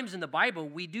numerous times in the Bible,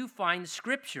 we do find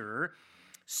Scripture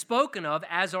spoken of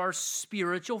as our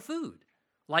spiritual food,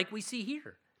 like we see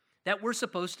here, that we're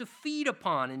supposed to feed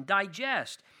upon and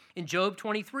digest. In Job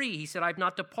 23, he said, I've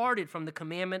not departed from the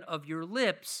commandment of your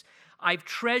lips. I've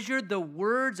treasured the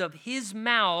words of his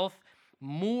mouth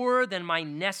more than my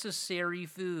necessary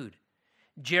food.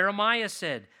 Jeremiah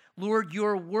said, Lord,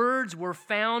 your words were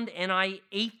found and I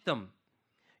ate them.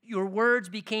 Your words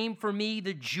became for me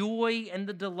the joy and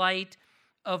the delight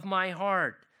of my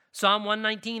heart. Psalm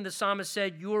 119, the psalmist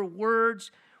said, your words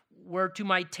were to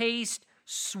my taste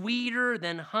sweeter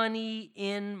than honey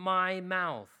in my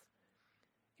mouth.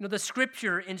 You know, the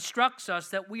Scripture instructs us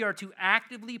that we are to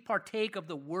actively partake of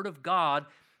the Word of God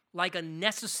like a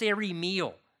necessary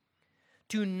meal,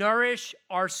 to nourish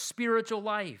our spiritual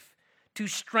life, to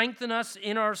strengthen us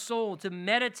in our soul, to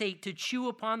meditate, to chew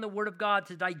upon the Word of God,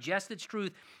 to digest its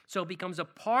truth so it becomes a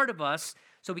part of us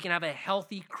so we can have a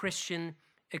healthy Christian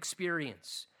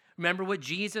experience. Remember what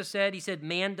Jesus said? He said,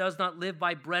 man does not live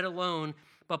by bread alone,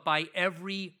 but by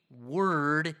every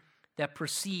word that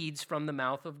proceeds from the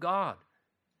mouth of God.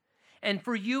 And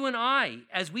for you and I,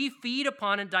 as we feed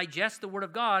upon and digest the Word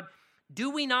of God,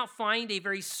 do we not find a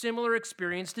very similar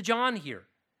experience to John here?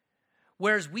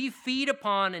 Whereas we feed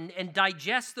upon and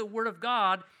digest the Word of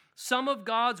God, some of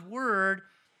God's Word,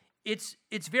 it's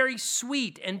very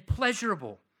sweet and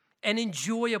pleasurable and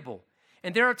enjoyable.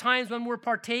 And there are times when we're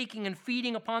partaking and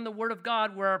feeding upon the Word of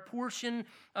God where our portion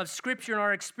of Scripture and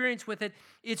our experience with it,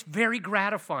 it's very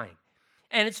gratifying.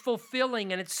 And it's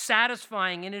fulfilling and it's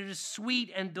satisfying and it is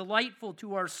sweet and delightful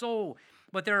to our soul.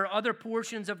 But there are other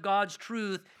portions of God's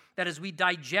truth that as we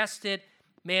digest it,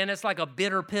 man, it's like a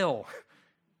bitter pill.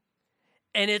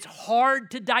 And it's hard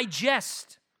to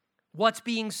digest what's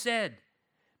being said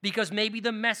because maybe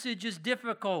the message is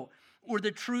difficult or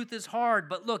the truth is hard.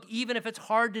 But look, even if it's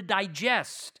hard to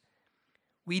digest,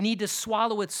 we need to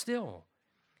swallow it still.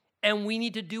 And we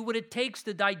need to do what it takes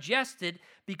to digest it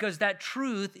because that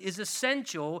truth is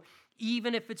essential,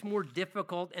 even if it's more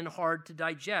difficult and hard to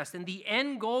digest. And the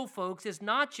end goal, folks, is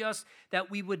not just that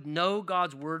we would know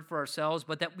God's word for ourselves,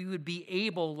 but that we would be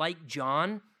able, like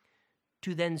John,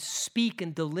 to then speak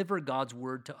and deliver God's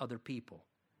word to other people.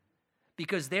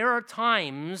 Because there are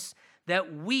times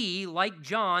that we, like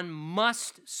John,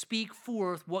 must speak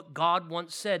forth what God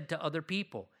once said to other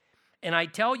people. And I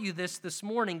tell you this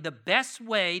morning, the best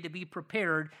way to be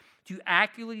prepared to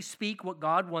accurately speak what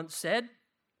God once said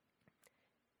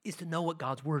is to know what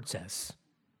God's word says.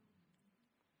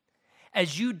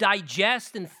 As you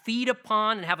digest and feed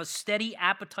upon and have a steady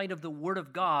appetite of the word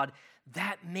of God,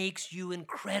 that makes you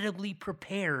incredibly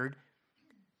prepared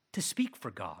to speak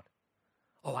for God.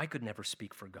 Oh, I could never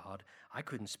speak for God. I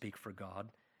couldn't speak for God.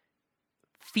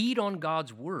 Feed on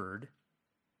God's word,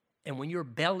 and when your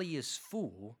belly is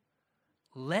full,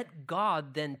 let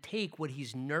God then take what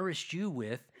he's nourished you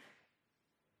with,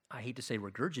 I hate to say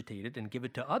regurgitate it and give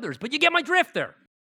it to others, but you get my drift there.